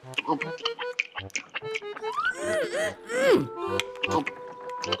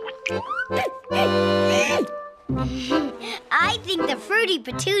 I think the Fruity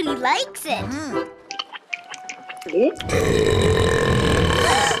Patootie likes it.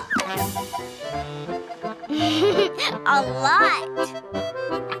 A lot.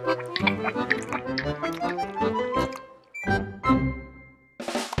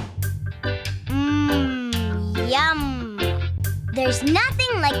 Yum. There's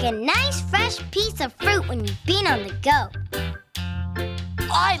nothing like a nice fresh piece of fruit when you've been on the go.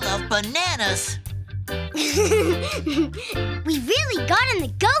 I love bananas. We really got on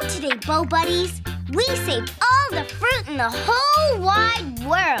the go today, Bo Buddies. We saved all the fruit in the whole wide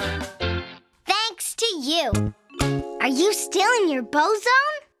world. Thanks to you. Are you still in your bow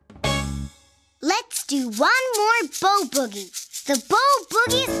zone? Let's do one more bow boogie. The bow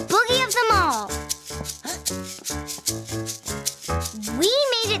boogiest boogie of them all. We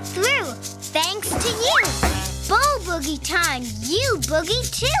made it through, thanks to you. Bow boogie time, you boogie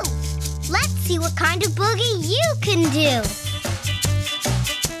too. Let's see what kind of boogie you can do.